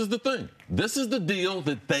 And this is the thing. This is the deal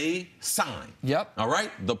that they signed. Yep. All right?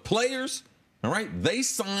 The players, all right, they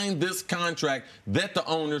signed this contract that the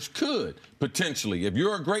owners could potentially. If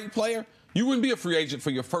you're a great player, you wouldn't be a free agent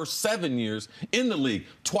for your first 7 years in the league.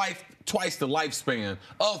 Twice the lifespan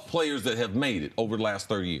of players that have made it over the last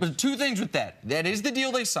 30 years. But 2 things with that. That is the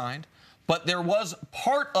deal they signed. But there was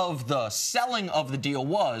part of the selling of the deal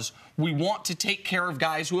was we want to take care of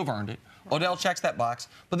guys who have earned it. Odell checks that box.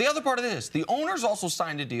 But the other part of this, the owners also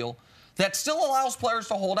signed a deal that still allows players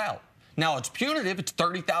to hold out. Now, it's punitive. It's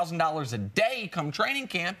 $30,000 a day come training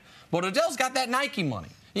camp. But Odell's got that Nike money.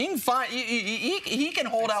 He can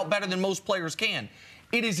hold out better than most players can.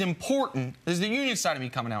 It is important. This is the union side of me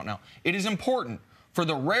coming out now. It is important for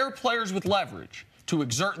the rare players with leverage to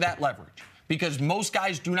exert that leverage, because most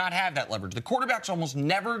guys do not have that leverage. The quarterbacks almost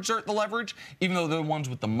never exert the leverage, even though they're the ones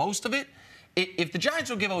with the most of it. If the Giants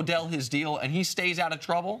will give Odell his deal and he stays out of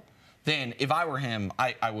trouble, then if I were him,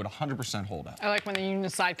 I would 100% hold out. I like when the union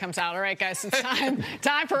side comes out. All right, guys, it's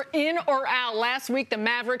time for in or out. Last week, the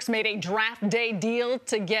Mavericks made a draft day deal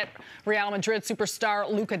to get Real Madrid superstar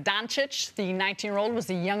Luka Doncic. The 19-year-old was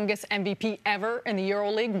the youngest MVP ever in the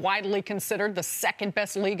EuroLeague, widely considered the 2nd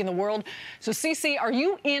best league in the world. So, CC, are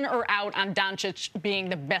you in or out on Doncic being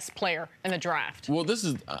the best player in the draft? Well,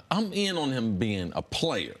 I'm in on him being a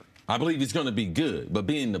player. I believe he's going to be good, but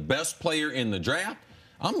being the best player in the draft,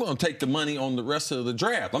 I'm going to take the money on the rest of the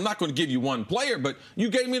draft. I'm not going to give you one player, but you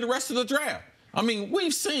gave me the rest of the draft. I mean,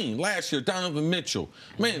 we've seen last year Donovan Mitchell,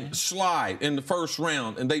 slide in the first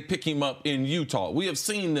round, and they pick him up in Utah. We have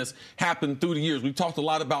seen this happen through the years. We talked a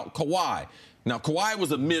lot about Kawhi. Now, Kawhi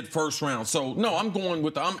was a mid-first round, so no, I'm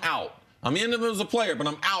out. I'm in him as a player, but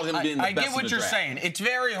I'm out him being the best in the draft. I get what you're saying. It's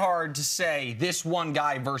very hard to say this one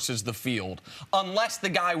guy versus the field, unless the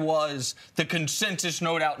guy was the consensus,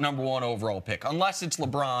 no doubt, #1 overall pick. Unless it's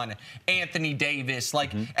LeBron, Anthony Davis,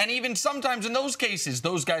 and even sometimes in those cases,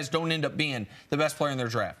 those guys don't end up being the best player in their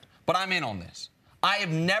draft. But I'm in on this. I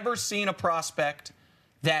have never seen a prospect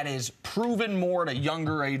that is proven more at a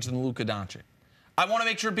younger age than Luka Doncic. I want to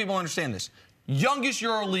make sure people understand this. Youngest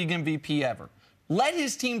EuroLeague MVP ever. Led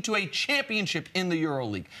his team to a championship in the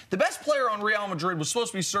EuroLeague. The best player on Real Madrid was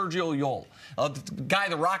supposed to be Sergio Llull, the guy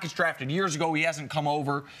the Rockets drafted years ago. He hasn't come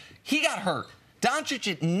over. He got hurt.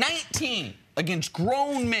 Doncic at 19 against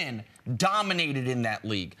grown men dominated in that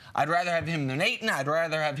league. I'd rather have him than Ayton. I'd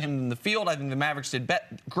rather have him than the field. I think the Mavericks did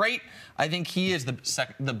great. I think he is the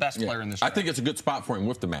best player in this draft. I think it's a good spot for him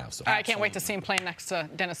with the Mavs. So. I can't wait to see him playing next to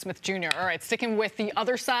Dennis Smith Jr. All right, sticking with the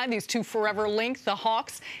other side, these two forever linked, the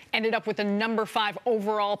Hawks ended up with the number 5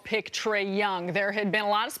 overall pick, Trae Young. There had been a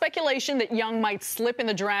lot of speculation that Young might slip in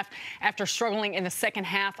the draft after struggling in the second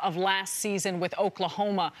half of last season with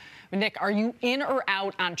Oklahoma. Nick, are you in or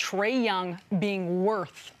out on Trae Young being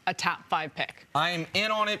worth a top 5 pick? I am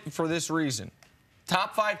in on it for this reason.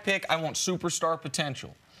 Top 5 pick, I want superstar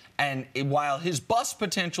potential. And while his bust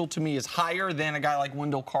potential to me is higher than a guy like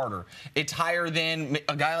Wendell Carter, it's higher than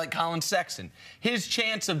a guy like Colin Sexton, his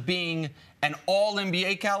chance of being an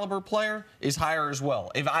all-NBA caliber player is higher as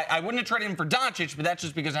well. If I wouldn't have traded him for Doncic, but that's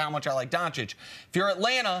just because of how much I like Doncic. If you're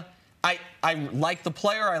Atlanta, I like the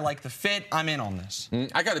player. I like the fit. I'm in on this.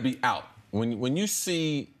 I got to be out. When you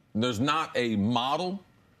see there's not a model,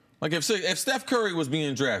 like if Steph Curry was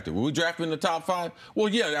being drafted, would we draft him in the top 5? Well,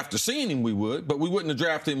 yeah, after seeing him, we would, but we wouldn't have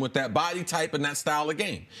drafted him with that body type and that style of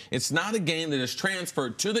game. It's not a game that is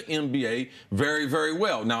transferred to the NBA very, very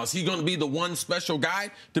well. Now, is he going to be the one special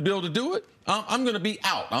guy to be able to do it? I'm going to be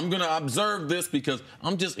out. I'm going to observe this because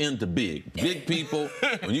I'm just into big people.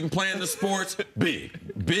 When you can play in the sports, big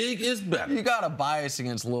is better. You got a bias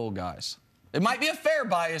against little guys. It might be a fair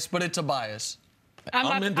bias, but it's a bias.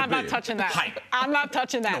 I'm not touching that. Hype. I'm not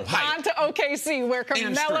touching that. No, on to OKC, where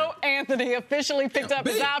Carmelo Anthony officially picked up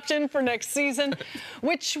his option for next season,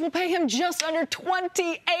 which will pay him just under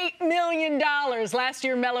 $28 million. Last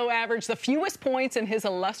year, Melo averaged the fewest points in his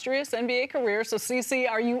illustrious NBA career. So, CC,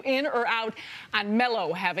 are you in or out on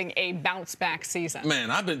Melo having a bounce-back season? Man,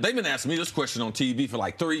 they've been asking me this question on TV for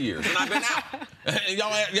like 3 years, and I've been out. And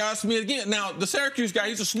y'all ask me again. Now, the Syracuse guy,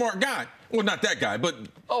 he's a smart guy. Well, not that guy, but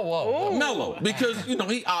Melo, because, he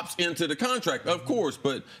opts into the contract, of course,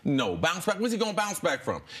 but no, bounce back. Where's he going to bounce back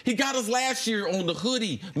from? He got us last year on the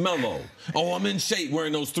hoodie, Melo. Oh, I'm in shape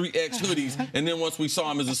wearing those 3X hoodies, and then once we saw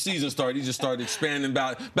him as the season started, he just started expanding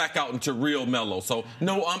back out into real Melo. So,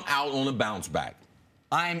 no, I'm out on a bounce back.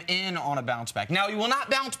 I'm in on a bounce back. Now, he will not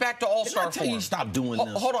bounce back to all-star form. You stop doing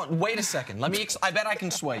this. Hold on. Wait a second. I bet I can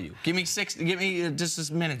sway you. Give me just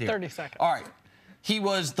a minute here. 30 seconds. All right. He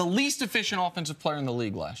was the least efficient offensive player in the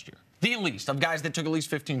league last year. The least of guys that took at least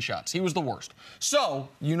 15 shots. He was the worst. So,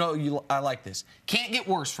 I like this. Can't get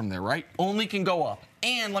worse from there, right? Only can go up.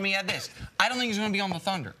 And let me add this. I don't think he's going to be on the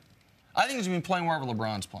Thunder. I think he's going to be playing wherever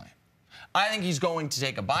LeBron's playing. I think he's going to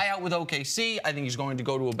take a buyout with OKC. I think he's going to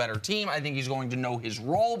go to a better team. I think he's going to know his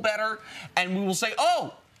role better. And we will say,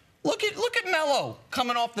 oh, look at Melo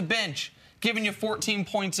coming off the bench, giving you 14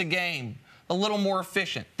 points a game. A little more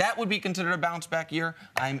efficient. That would be considered a bounce-back year.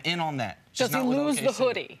 I'm in on that. Does he lose the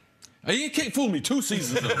hoodie? He can't fool me 2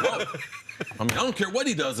 seasons in a row. I don't care what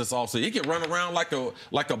he does this offseason. He can run around like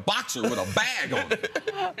a boxer with a bag on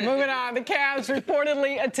it. Moving on, the Cavs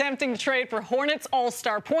reportedly attempting to trade for Hornets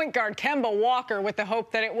all-star point guard Kemba Walker with the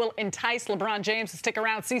hope that it will entice LeBron James to stick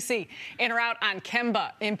around. CC, in or out on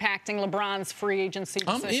Kemba impacting LeBron's free agency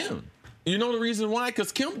decision? I'm in. You know the reason why?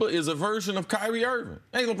 Because Kemba is a version of Kyrie Irving.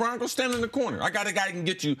 Hey, LeBron, go stand in the corner. I got a guy who can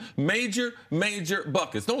get you major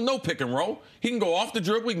buckets. No pick and roll. He can go off the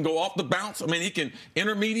dribble. He can go off the bounce. I mean, he can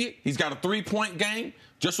intermediate. He's got a 3-point game.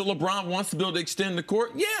 Just what LeBron wants to be able to extend the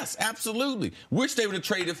court. Yes, absolutely. Wish they would have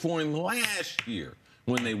traded for him last year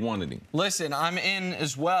when they wanted him. Listen, I'm in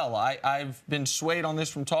as well. I've been swayed on this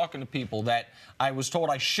from talking to people that I was told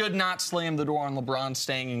I should not slam the door on LeBron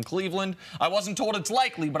staying in Cleveland. I wasn't told it's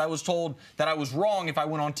likely, but I was told that I was wrong if I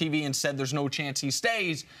went on TV and said there's no chance he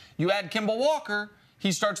stays. You add Kemba Walker,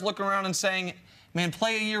 he starts looking around and saying, man,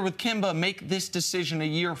 play a year with Kemba, make this decision a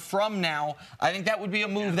year from now. I think that would be a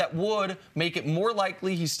move that would make it more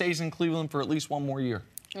likely he stays in Cleveland for at least one more year.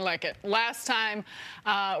 I like it. Last time,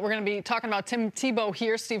 we're going to be talking about Tim Tebow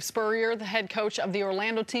here. Steve Spurrier, the head coach of the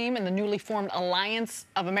Orlando team and the newly formed Alliance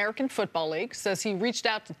of American Football League, says he reached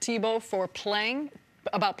out to Tebow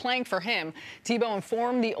about playing for him. Tebow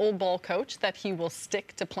informed the Old Ball coach that he will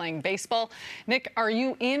stick to playing baseball. Nick, are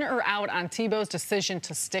you in or out on Tebow's decision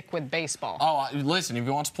to stick with baseball? Oh, listen, if he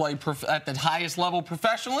wants to play at the highest level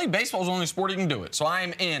professionally, baseball's the only sport he can do it. So I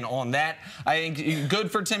am in on that. I think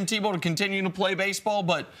good for Tim Tebow to continue to play baseball,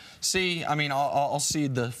 but I'll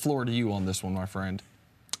cede the floor to you on this one, my friend.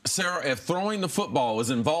 Sarah, if throwing the football is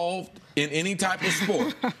involved in any type of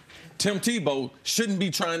sport, Tim Tebow shouldn't be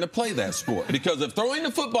trying to play that sport, because if throwing the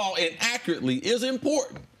football inaccurately is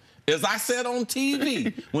important, As I said on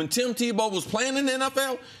TV, when Tim Tebow was playing in the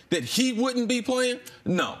NFL, that he wouldn't be playing?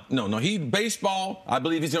 No. He baseball. I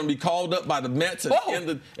believe he's going to be called up by the Mets at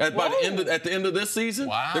the end of this season.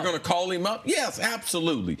 Wow. They're going to call him up. Yes,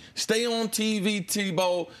 absolutely. Stay on TV,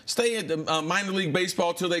 Tebow. Stay at the minor league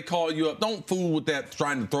baseball till they call you up. Don't fool with that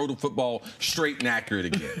trying to throw the football straight and accurate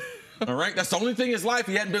again. All right? That's the only thing in his life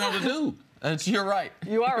he hadn't been able to do. You're right.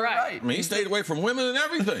 You are right. I mean, he stayed away from women and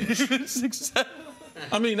everything.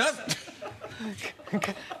 I mean, that's...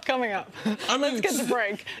 Coming up. I mean, let's get the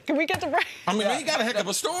break. Can we get the break? I mean, he got a heck of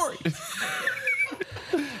a story. Go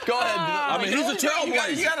ahead. I mean, he's a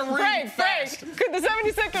trailblazer. You got to read fast. Could the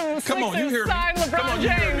 76ers Come on, you hear me. sign LeBron Come on, you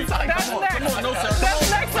hear me. James? That's Come on, next. come on, no, sir. That's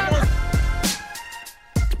next Come on. on.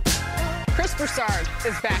 Chris Broussard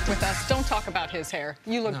is back with us. Don't talk about his hair.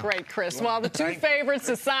 You look great, Chris. Well, the two favorites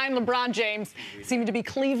to sign LeBron James seem to be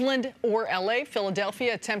Cleveland or L.A.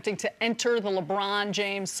 Philadelphia attempting to enter the LeBron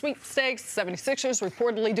James sweepstakes. 76ers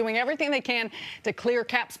reportedly doing everything they can to clear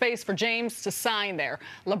cap space for James to sign there.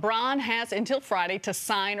 LeBron has until Friday to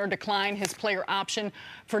sign or decline his player option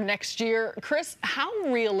for next year. Chris, how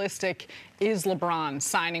realistic is LeBron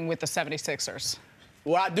signing with the 76ers?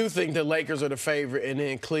 Well, I do think the Lakers are the favorite and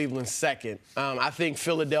then Cleveland second. I think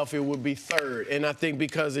Philadelphia would be third. And I think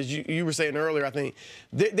because, as you were saying earlier, I think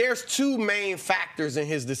there's two main factors in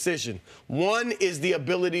his decision. One is the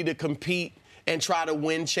ability to compete and try to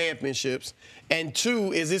win championships. And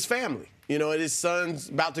two is his family. You know, his son's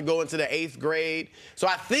about to go into the 8th grade. So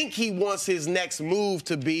I think he wants his next move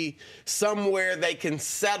to be somewhere they can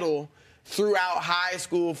settle throughout high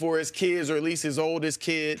school for his kids, or at least his oldest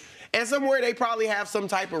kid, and somewhere they probably have some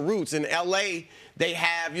type of roots. In L.A., they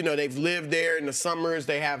have, they've lived there in the summers.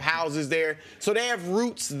 They have houses there. So they have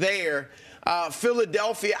roots there.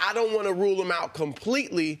 Philadelphia, I don't want to rule them out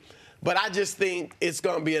completely, but I just think it's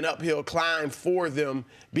going to be an uphill climb for them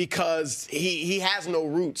because he has no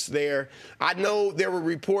roots there. I know there were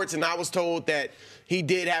reports, and I was told that he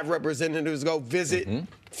did have representatives go visit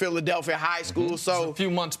Philadelphia high school. So a few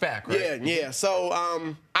months back, right? Yeah. So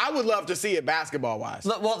I would love to see it basketball-wise.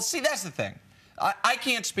 Well, see, that's the thing. I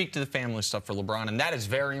can't speak to the family stuff for LeBron, and that is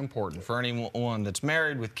very important for anyone that's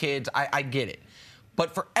married with kids. I get it.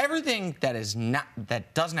 But for everything that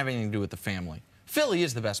doesn't have anything to do with the family, Philly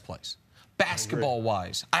is the best place.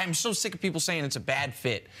 Basketball-wise, I'm so sick of people saying it's a bad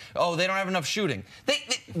fit. Oh, they don't have enough shooting.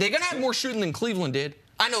 They're going to have more shooting than Cleveland did.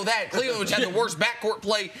 I know that. Cleveland, which had the worst backcourt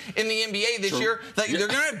play in the NBA this year. They're going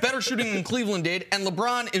to have better shooting than Cleveland did, and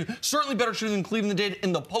LeBron is certainly better shooting than Cleveland did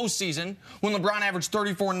in the postseason when LeBron averaged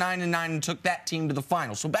 34, 9, and 9 and took that team to the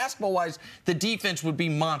finals. So basketball-wise, the defense would be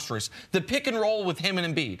monstrous. The pick and roll with him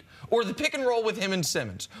and Embiid, or the pick and roll with him and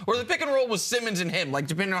Simmons, or the pick and roll with Simmons and him, like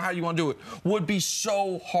depending on how you want to do it, would be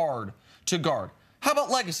so hard to guard. How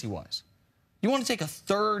about legacy-wise? You want to take a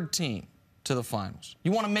third team to the finals.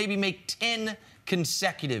 You want to maybe make 10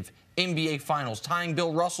 consecutive NBA Finals, tying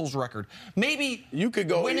Bill Russell's record. Maybe you could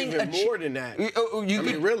go even more than that.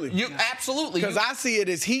 Really? Absolutely. Because I see it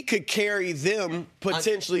as he could carry them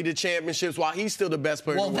potentially to championships while he's still the best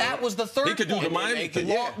player. Well, that was the third. He could do the Miami thing.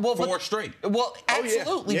 Four straight. Well,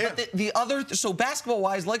 absolutely. But the other, so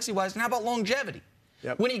basketball-wise, legacy-wise, and how about longevity?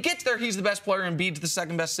 Yep. When he gets there, he's the best player. Embiid's the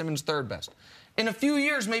second best. Simmons third best. In a few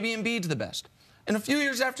years, maybe Embiid's the best. In a few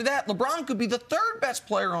years after that, LeBron could be the third best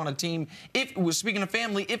player on a team, speaking of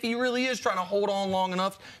family, if he really is trying to hold on long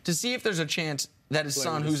enough to see if there's a chance that his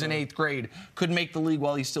son, who's in 8th grade, could make the league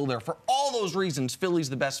while he's still there. For all those reasons, Philly's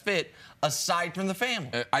the best fit, aside from the family.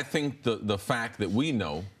 I think the fact that we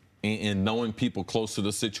know, in knowing people close to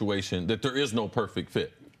the situation, that there is no perfect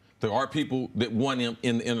fit. There are people that want him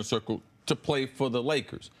in the inner circle to play for the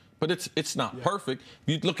Lakers. But it's not perfect.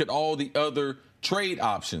 You look at all the other trade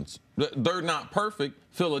options. They're not perfect.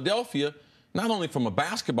 Philadelphia, not only from a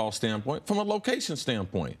basketball standpoint, from a location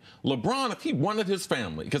standpoint. LeBron, if he wanted his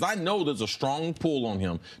family, because I know there's a strong pull on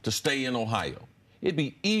him to stay in Ohio, it'd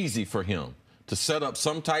be easy for him to set up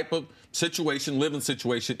some type of living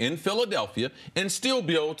situation in Philadelphia and still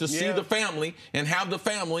be able to see the family and have the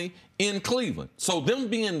family in Cleveland. So them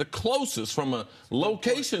being the closest from a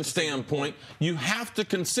location standpoint, you have to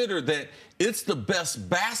consider that it's the best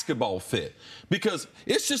basketball fit. Because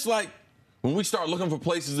it's just like when we start looking for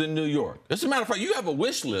places in New York. As a matter of fact, you have a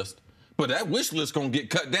wish list, but that wish list going to get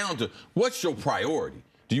cut down to what's your priority?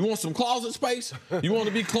 Do you want some closet space? You want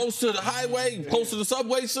to be close to the highway, close to the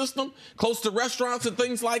subway system, close to restaurants and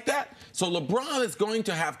things like that? So LeBron is going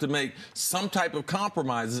to have to make some type of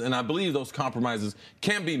compromises, and I believe those compromises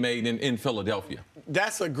can be made in Philadelphia.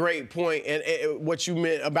 That's a great point, and what you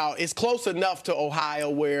meant about it's close enough to Ohio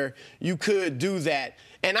where you could do that.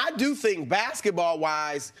 And I do think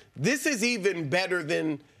basketball-wise, this is even better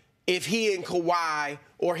than if he and Kawhi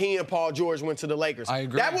or he and Paul George went to the Lakers. I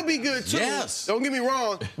agree. That would be good, too. Yes. Don't get me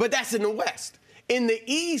wrong, but that's in the West. In the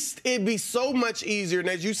East, it'd be so much easier. And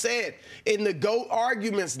as you said, in the GOAT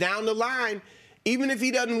arguments down the line, even if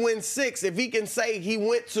he doesn't win 6, if he can say he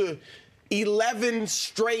went to 11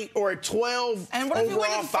 straight or 12 And what if he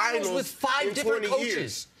went overall to the finals with 5 different 20 coaches?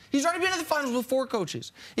 years? He's already been to the finals with 4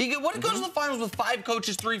 coaches. What if he goes to the finals with 5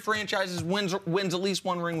 coaches, 3 franchises, wins at least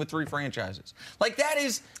 1 ring with 3 franchises? Like, that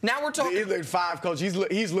is, now we're talking. He's like 5 coaches.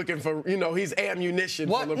 He's looking for, he's ammunition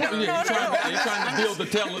What? for LeBron. No. You're trying to build the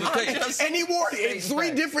tail of the tape. And he wore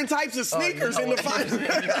 3 different types of sneakers in the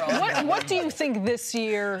finals. What do you think this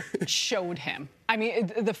year showed him? I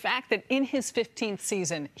mean, the fact that in his 15th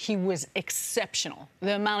season, he was exceptional.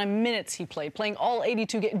 The amount of minutes he played, playing all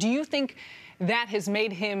 82 games. Do you think that has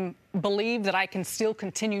made him believe that I can still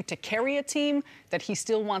continue to carry a team, that he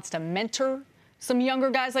still wants to mentor some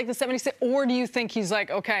younger guys like the 76? Or do you think he's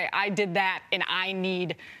like, okay, I did that and I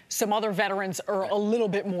need some other veterans or a little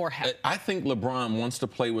bit more help? I think LeBron wants to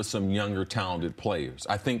play with some younger, talented players.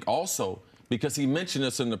 I think also because he mentioned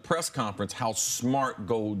this in the press conference, how smart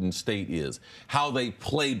Golden State is, how they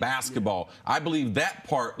play basketball. I believe that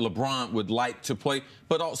part LeBron would like to play,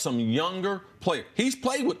 but also some younger player. He's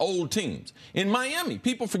played with old teams. In Miami,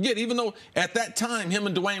 people forget, even though at that time, him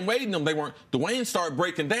and Dwayne Wade and them, Dwayne started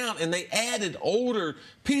breaking down, and they added older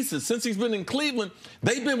pieces. Since he's been in Cleveland,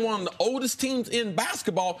 they've been one of the oldest teams in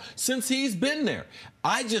basketball since he's been there.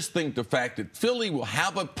 I just think the fact that Philly will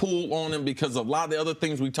have a pull on him because of a lot of the other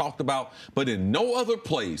things we talked about, but in no other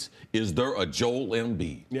place is there a Joel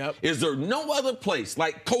Embiid. Yep. Is there no other place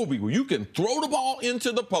like Kobe where you can throw the ball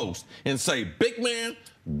into the post and say, big man,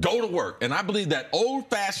 go to work? And I believe that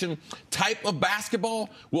old-fashioned type of basketball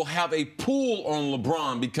will have a pull on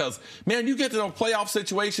LeBron because, man, you get to those playoff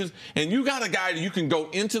situations and you got a guy that you can go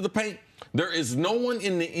into the paint. There is no one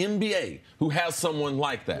in the NBA who has someone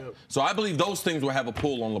like that. Yep. So I believe those things will have a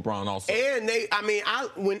pull on LeBron also. And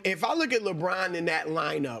if I look at LeBron in that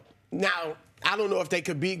lineup, now, I don't know if they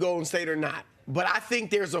could beat Golden State or not, but I think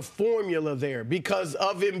there's a formula there because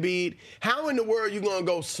of Embiid. How in the world are you going to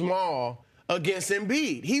go small against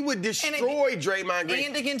Embiid? He would destroy Draymond Green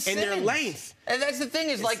and against in their Simmons. length. And that's the thing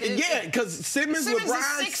is, like, because Simmons,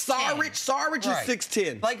 LeBron, Sarich is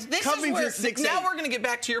 6'10". Like, this Covington's is where 6'8". now we're going to get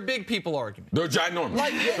back to your big people argument. They're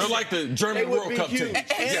ginormous. They're like the German World Cup team.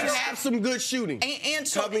 And have some good shooting. And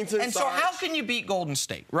so how can you beat Golden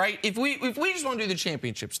State, right? If we just want to do the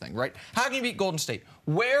championships thing, right? How can you beat Golden State?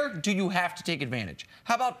 Where do you have to take advantage?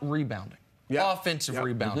 How about rebounding? Yep. Offensive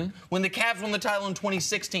rebounding. Mm-hmm. When the Cavs won the title in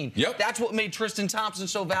 2016, that's what made Tristan Thompson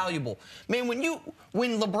so valuable. Man,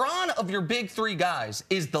 when LeBron of your big 3 guys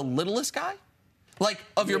is the littlest guy, like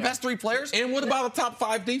of your best 3 players. And what about a top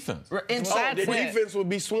 5 defense? And the defense would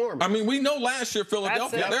be swarming. I mean, we know last year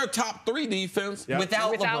Philadelphia, they're a top 3 defense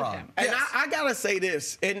without LeBron. Him. And I got to say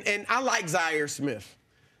this, and I like Zaire Smith,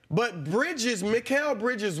 but Mikal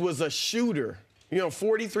Bridges was a shooter.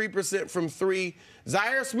 43% from 3.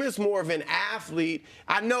 Zaire Smith's more of an athlete.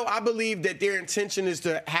 I believe that their intention is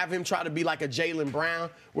to have him try to be like a Jaylen Brown,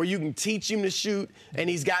 where you can teach him to shoot and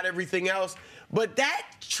he's got everything else. But that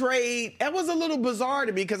trade, that was a little bizarre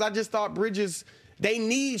to me because I just thought Bridges, they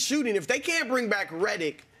need shooting. If they can't bring back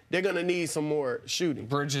Redick, they're going to need some more shooting.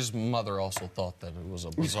 Bridges' mother also thought that it was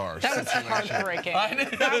a bizarre That was heartbreaking.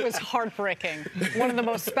 That was heartbreaking. One of the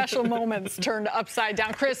most special moments turned upside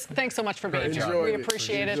down. Chris, thanks so much for being here. We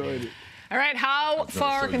appreciate it. All right, how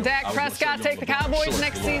far can Dak Prescott take the Cowboys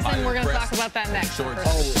next season? We're going to talk about that next. So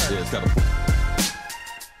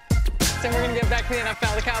we're going to get back to the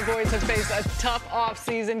NFL. The Cowboys have faced a tough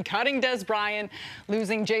offseason, cutting Des Bryant,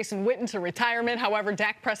 losing Jason Witten to retirement. However,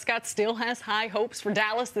 Dak Prescott still has high hopes for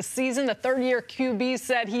Dallas this season. The third-year QB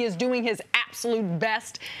said he is doing his absolute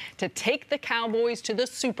best to take the Cowboys to the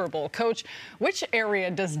Super Bowl. Coach, which area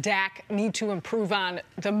does Dak need to improve on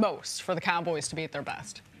the most for the Cowboys to be at their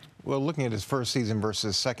best? Well, looking at his first season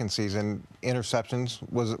versus second season, interceptions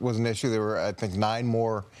was an issue. There were, I think, 9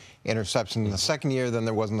 more interceptions in the second year than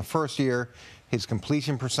there was in the first year. His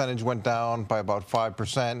completion percentage went down by about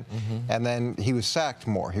 5%, and then he was sacked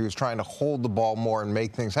more. He was trying to hold the ball more and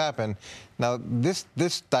make things happen. Now,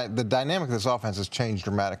 the dynamic of this offense has changed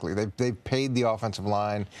dramatically. They've paid the offensive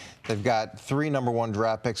line. They've got 3 number-1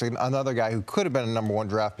 draft picks. Another guy who could have been a number-1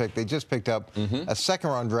 draft pick. They just picked up a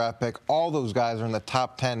second-round draft pick. All those guys are in the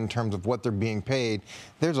top 10 in terms of what they're being paid.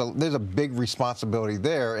 There's a big responsibility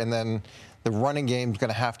there, and then the running game's going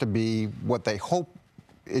to have to be what they hope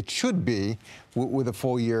it should be with a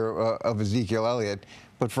full year of Ezekiel Elliott.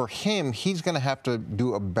 But for him, he's going to have to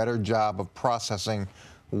do a better job of processing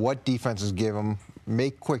what defenses give him,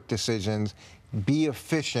 make quick decisions, be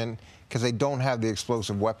efficient because they don't have the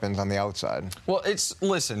explosive weapons on the outside. Well,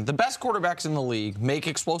 listen, the best quarterbacks in the league make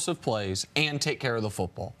explosive plays and take care of the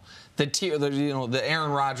football. The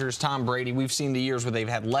Aaron Rodgers, Tom Brady, we've seen the years where they've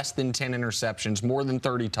had less than 10 interceptions, more than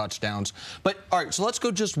 30 touchdowns. But, all right, so let's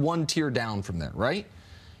go just one tier down from there, right?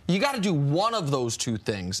 You got to do one of those two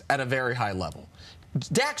things at a very high level.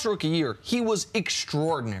 Dak's rookie year, he was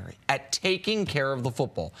extraordinary at taking care of the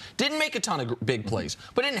football. Didn't make a ton of big plays,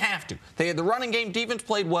 but didn't have to. They had the running game, defense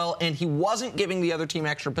played well, and he wasn't giving the other team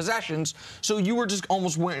extra possessions, so you were just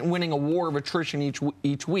almost winning a war of attrition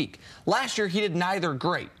each week. Last year, he did neither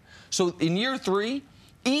great. So in year 3,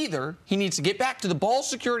 either he needs to get back to the ball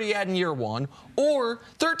security he had in year 1, or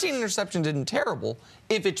 13 interceptions isn't terrible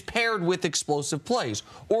if it's paired with explosive plays.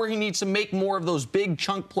 Or he needs to make more of those big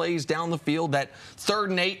chunk plays down the field that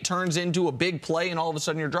 3rd and 8 turns into a big play and all of a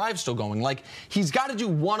sudden your drive's still going. Like, he's got to do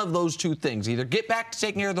one of those two things. Either get back to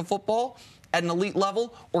taking care of the football at an elite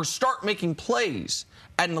level or start making plays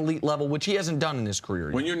at an elite level, which he hasn't done in his career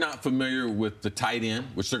yet. When you're not familiar with the tight end,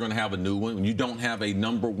 which they're going to have a new one, when you don't have a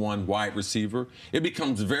number 1 wide receiver, it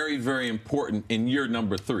becomes very, very important in year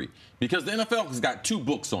number 3. Because the NFL has got 2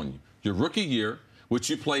 books on you. Your rookie year, which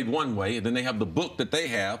you played one way, and then they have the book that they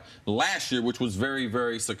have last year, which was very,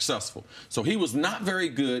 very successful. So he was not very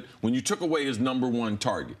good when you took away his number 1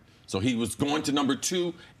 target. So he was going to number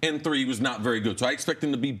 2 and 3. He was not very good. So I expect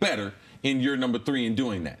him to be better in year number 3 in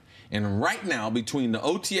doing that. And right now, between the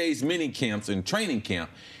OTAs, mini camps, and training camp,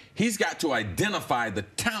 he's got to identify the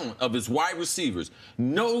talent of his wide receivers.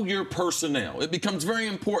 Know your personnel. It becomes very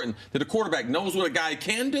important that a quarterback knows what a guy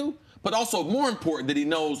can do, but also more important that he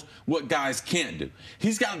knows what guys can't do.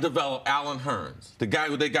 He's got to develop Allen Hurns, the guy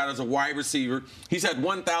who they got as a wide receiver. He's had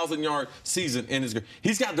 1,000-yard season in his career.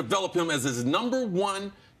 He's got to develop him as his number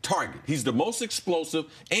 1 target. He's the most explosive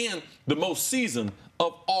and the most seasoned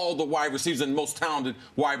of all the wide receivers and most talented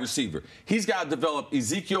wide receiver. He's got to develop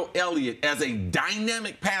Ezekiel Elliott as a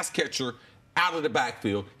dynamic pass catcher out of the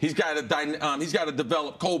backfield. He's got to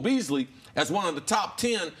develop Cole Beasley as one of the top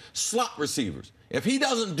 10 slot receivers. If he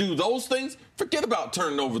doesn't do those things, forget about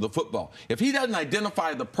turning over the football. If he doesn't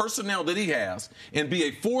identify the personnel that he has and be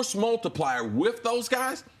a force multiplier with those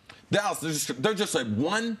guys, they're just a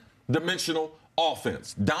one-dimensional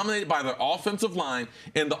offense, dominated by their offensive line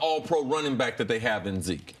and the all-pro running back that they have in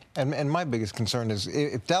Zeke. And my biggest concern is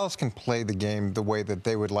if Dallas can play the game the way that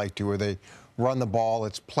they would like to, where they run the ball,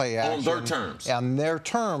 it's play action. On their terms. On their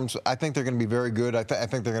terms, I think they're going to be very good. I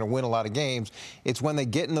think they're going to win a lot of games. It's when they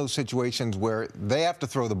get in those situations where they have to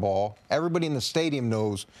throw the ball. Everybody in the stadium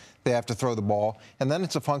knows they have to throw the ball. And then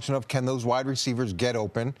it's a function of, can those wide receivers get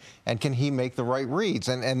open, and can he make the right reads?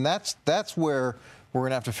 And that's where we're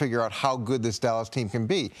going to have to figure out how good this Dallas team can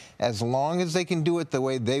be. As long as they can do it the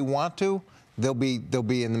way they want to, they'll be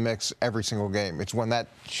in the mix every single game. It's when that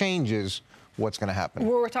changes what's going to happen.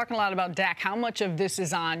 We're talking a lot about Dak. How much of this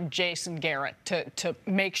is on Jason Garrett to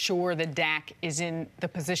make sure that Dak is in the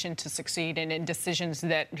position to succeed and in decisions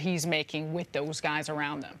that he's making with those guys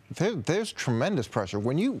around them? There's tremendous pressure.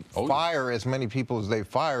 When you fire as many people as they've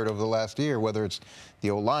fired over the last year, whether it's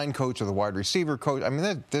the O-line coach or the wide receiver coach, I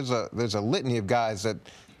mean, there's a litany of guys that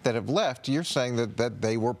have left. You're saying that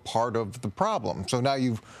they were part of the problem. So now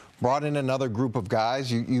you've brought in another group of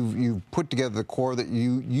guys. You've put together the core that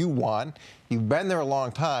you want. You've been there a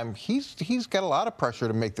long time. He's got a lot of pressure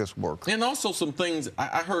to make this work. And also some things.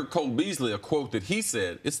 I heard Cole Beasley, a quote that he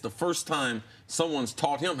said, it's the first time someone's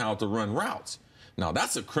taught him how to run routes. Now,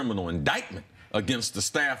 that's a criminal indictment against the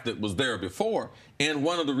staff that was there before. And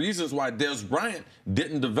one of the reasons why Des Bryant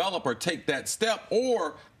didn't develop or take that step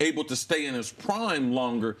or able to stay in his prime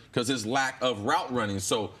longer because his lack of route running.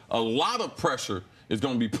 So a lot of pressure is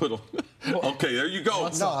going to be put on. Okay, there you go.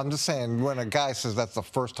 No, I'm just saying, when a guy says that's the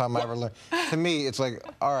first time I ever learned, to me, it's like,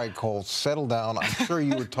 all right, Cole, settle down. I'm sure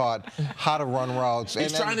you were taught how to run routes.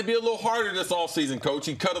 He's trying to be a little harder this offseason, Coach.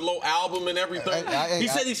 He cut a little album and everything. He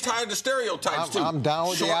said he's tired of the stereotypes, too. I'm down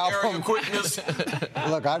with the album. Area quickness.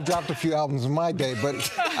 Look, I've dropped a few albums in my day, but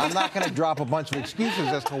I'm not going to drop a bunch of excuses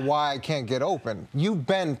as to why I can't get open. You've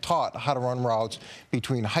been taught how to run routes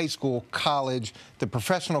between high school, college, the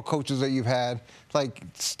professional coaches that you've had. Like,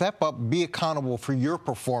 step up, be accountable for your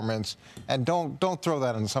performance, and don't throw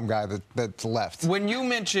that on some guy that's left. When you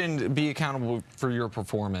mentioned be accountable for your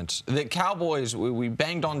performance, the Cowboys, we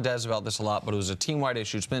banged on Des about this a lot, but it was a team-wide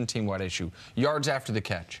issue. It's been a team-wide issue. Yards after the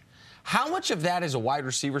catch. How much of that is a wide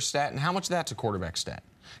receiver stat, and how much of that's a quarterback stat?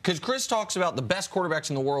 Because Chris talks about the best quarterbacks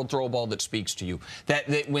in the world throw a ball that speaks to you.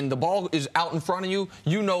 That when the ball is out in front of you,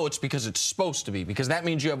 you know it's because it's supposed to be, because that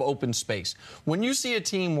means you have open space. When you see a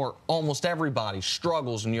team where almost everybody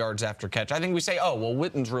struggles in yards after catch, I think we say, oh, well,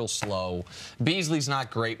 Witten's real slow. Beasley's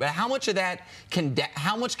not great. But how much of that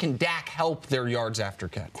how much can Dak help their yards after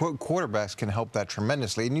catch? Quarterbacks can help that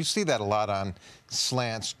tremendously. And you see that a lot on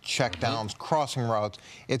slants, checkdowns, crossing routes.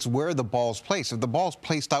 It's where the ball's placed. If the ball's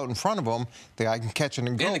placed out in front of them, the guy can catch it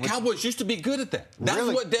and go. And the Cowboys used to be good at that. That's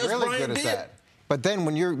really, what Des really Bryant good did. at that. But then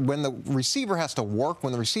when the receiver has to work,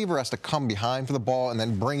 when the receiver has to come behind for the ball and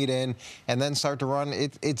then bring it in and then start to run,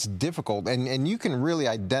 it's difficult. And you can really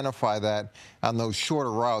identify that on those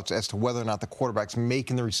shorter routes as to whether or not the quarterback's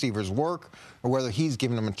making the receivers work or whether he's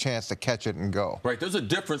giving them a chance to catch it and go. Right. There's a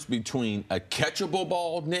difference between a catchable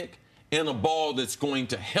ball, Nick, and a ball that's going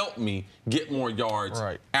to help me get more yards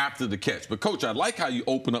after the catch. But, Coach, I like how you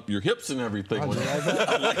open up your hips and everything.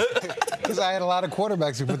 Because I had a lot of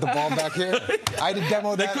quarterbacks who put the ball back here. I had to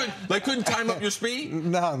demo that. They couldn't time up your speed?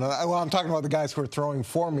 No. Well, I'm talking about the guys who were throwing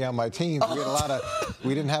for me on my team.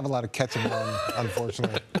 We didn't have a lot of catching run,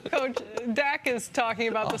 unfortunately. Coach, Dak is talking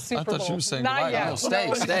about the Super Bowl. I thought you were saying Not goodbye. yet. No,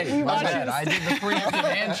 stay. My bad. I did the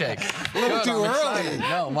preemptive handshake. A little too early.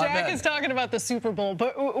 No, my bad. Dak is talking about the Super Bowl,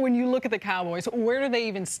 but when you look at the Cowboys, where do they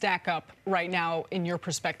even stack up right now in your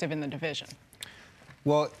perspective in the division?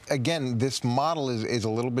 Well, again, this model is a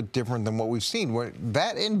little bit different than what we've seen. Where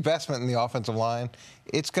that investment in the offensive line,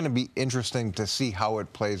 it's going to be interesting to see how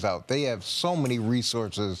it plays out. They have so many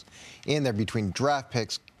resources in there between draft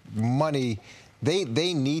picks, money. They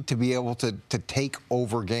need to be able to take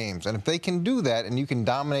over games. And if they can do that and you can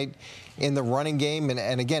dominate in the running game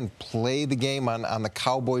and again, play the game on the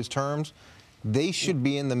Cowboys' terms, they should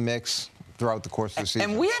be in the mix throughout the course of the season.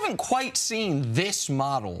 And we haven't quite seen this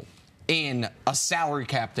model in a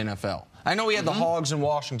salary-capped NFL. I know we had the Hogs in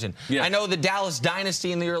Washington. Yeah. I know the Dallas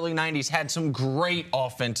Dynasty in the early 90s had some great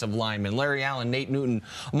offensive linemen, Larry Allen, Nate Newton,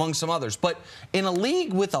 among some others. But in a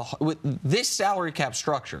league with this salary cap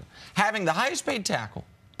structure, having the highest paid tackle,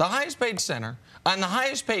 the highest paid center, and the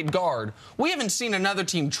highest paid guard, we haven't seen another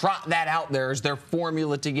team trot that out there as their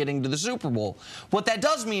formula to getting to the Super Bowl. What that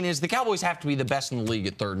does mean is the Cowboys have to be the best in the league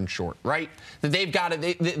at third and short, right? That they've got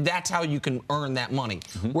to, that's how you can earn that money.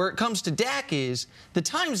 Where it comes to Dak is the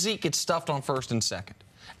time Zeke gets stuffed on first and second,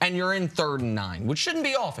 and you're in 3rd and 9, which shouldn't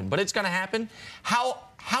be often, but it's going to happen.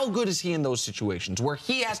 How good is he in those situations where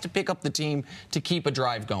he has to pick up the team to keep a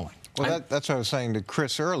drive going? Well, that's what I was saying to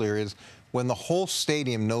Chris earlier is when the whole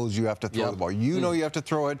stadium knows you have to throw the ball. You know you have to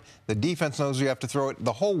throw it. The defense knows you have to throw it.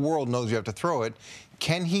 The whole world knows you have to throw it.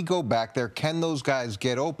 Can he go back there? Can those guys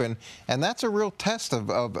get open? And that's a real test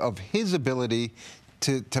of his ability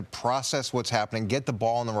to process what's happening, get the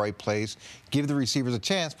ball in the right place, give the receivers a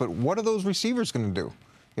chance. But what are those receivers going to do?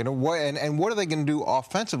 You know, what are they going to do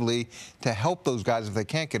offensively to help those guys if they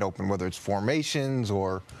can't get open, whether it's formations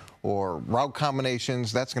or route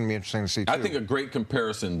combinations? That's going to be interesting to see, too. I think a great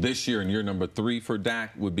comparison this year in year number 3 for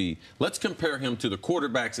Dak would be, let's compare him to the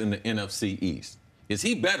quarterbacks in the NFC East. Is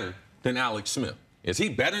he better than Alex Smith? Is he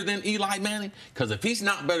better than Eli Manning? Because if he's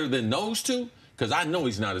not better than those two, because I know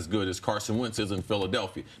he's not as good as Carson Wentz is in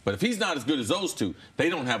Philadelphia, but if he's not as good as those two, they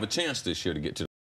don't have a chance this year to get to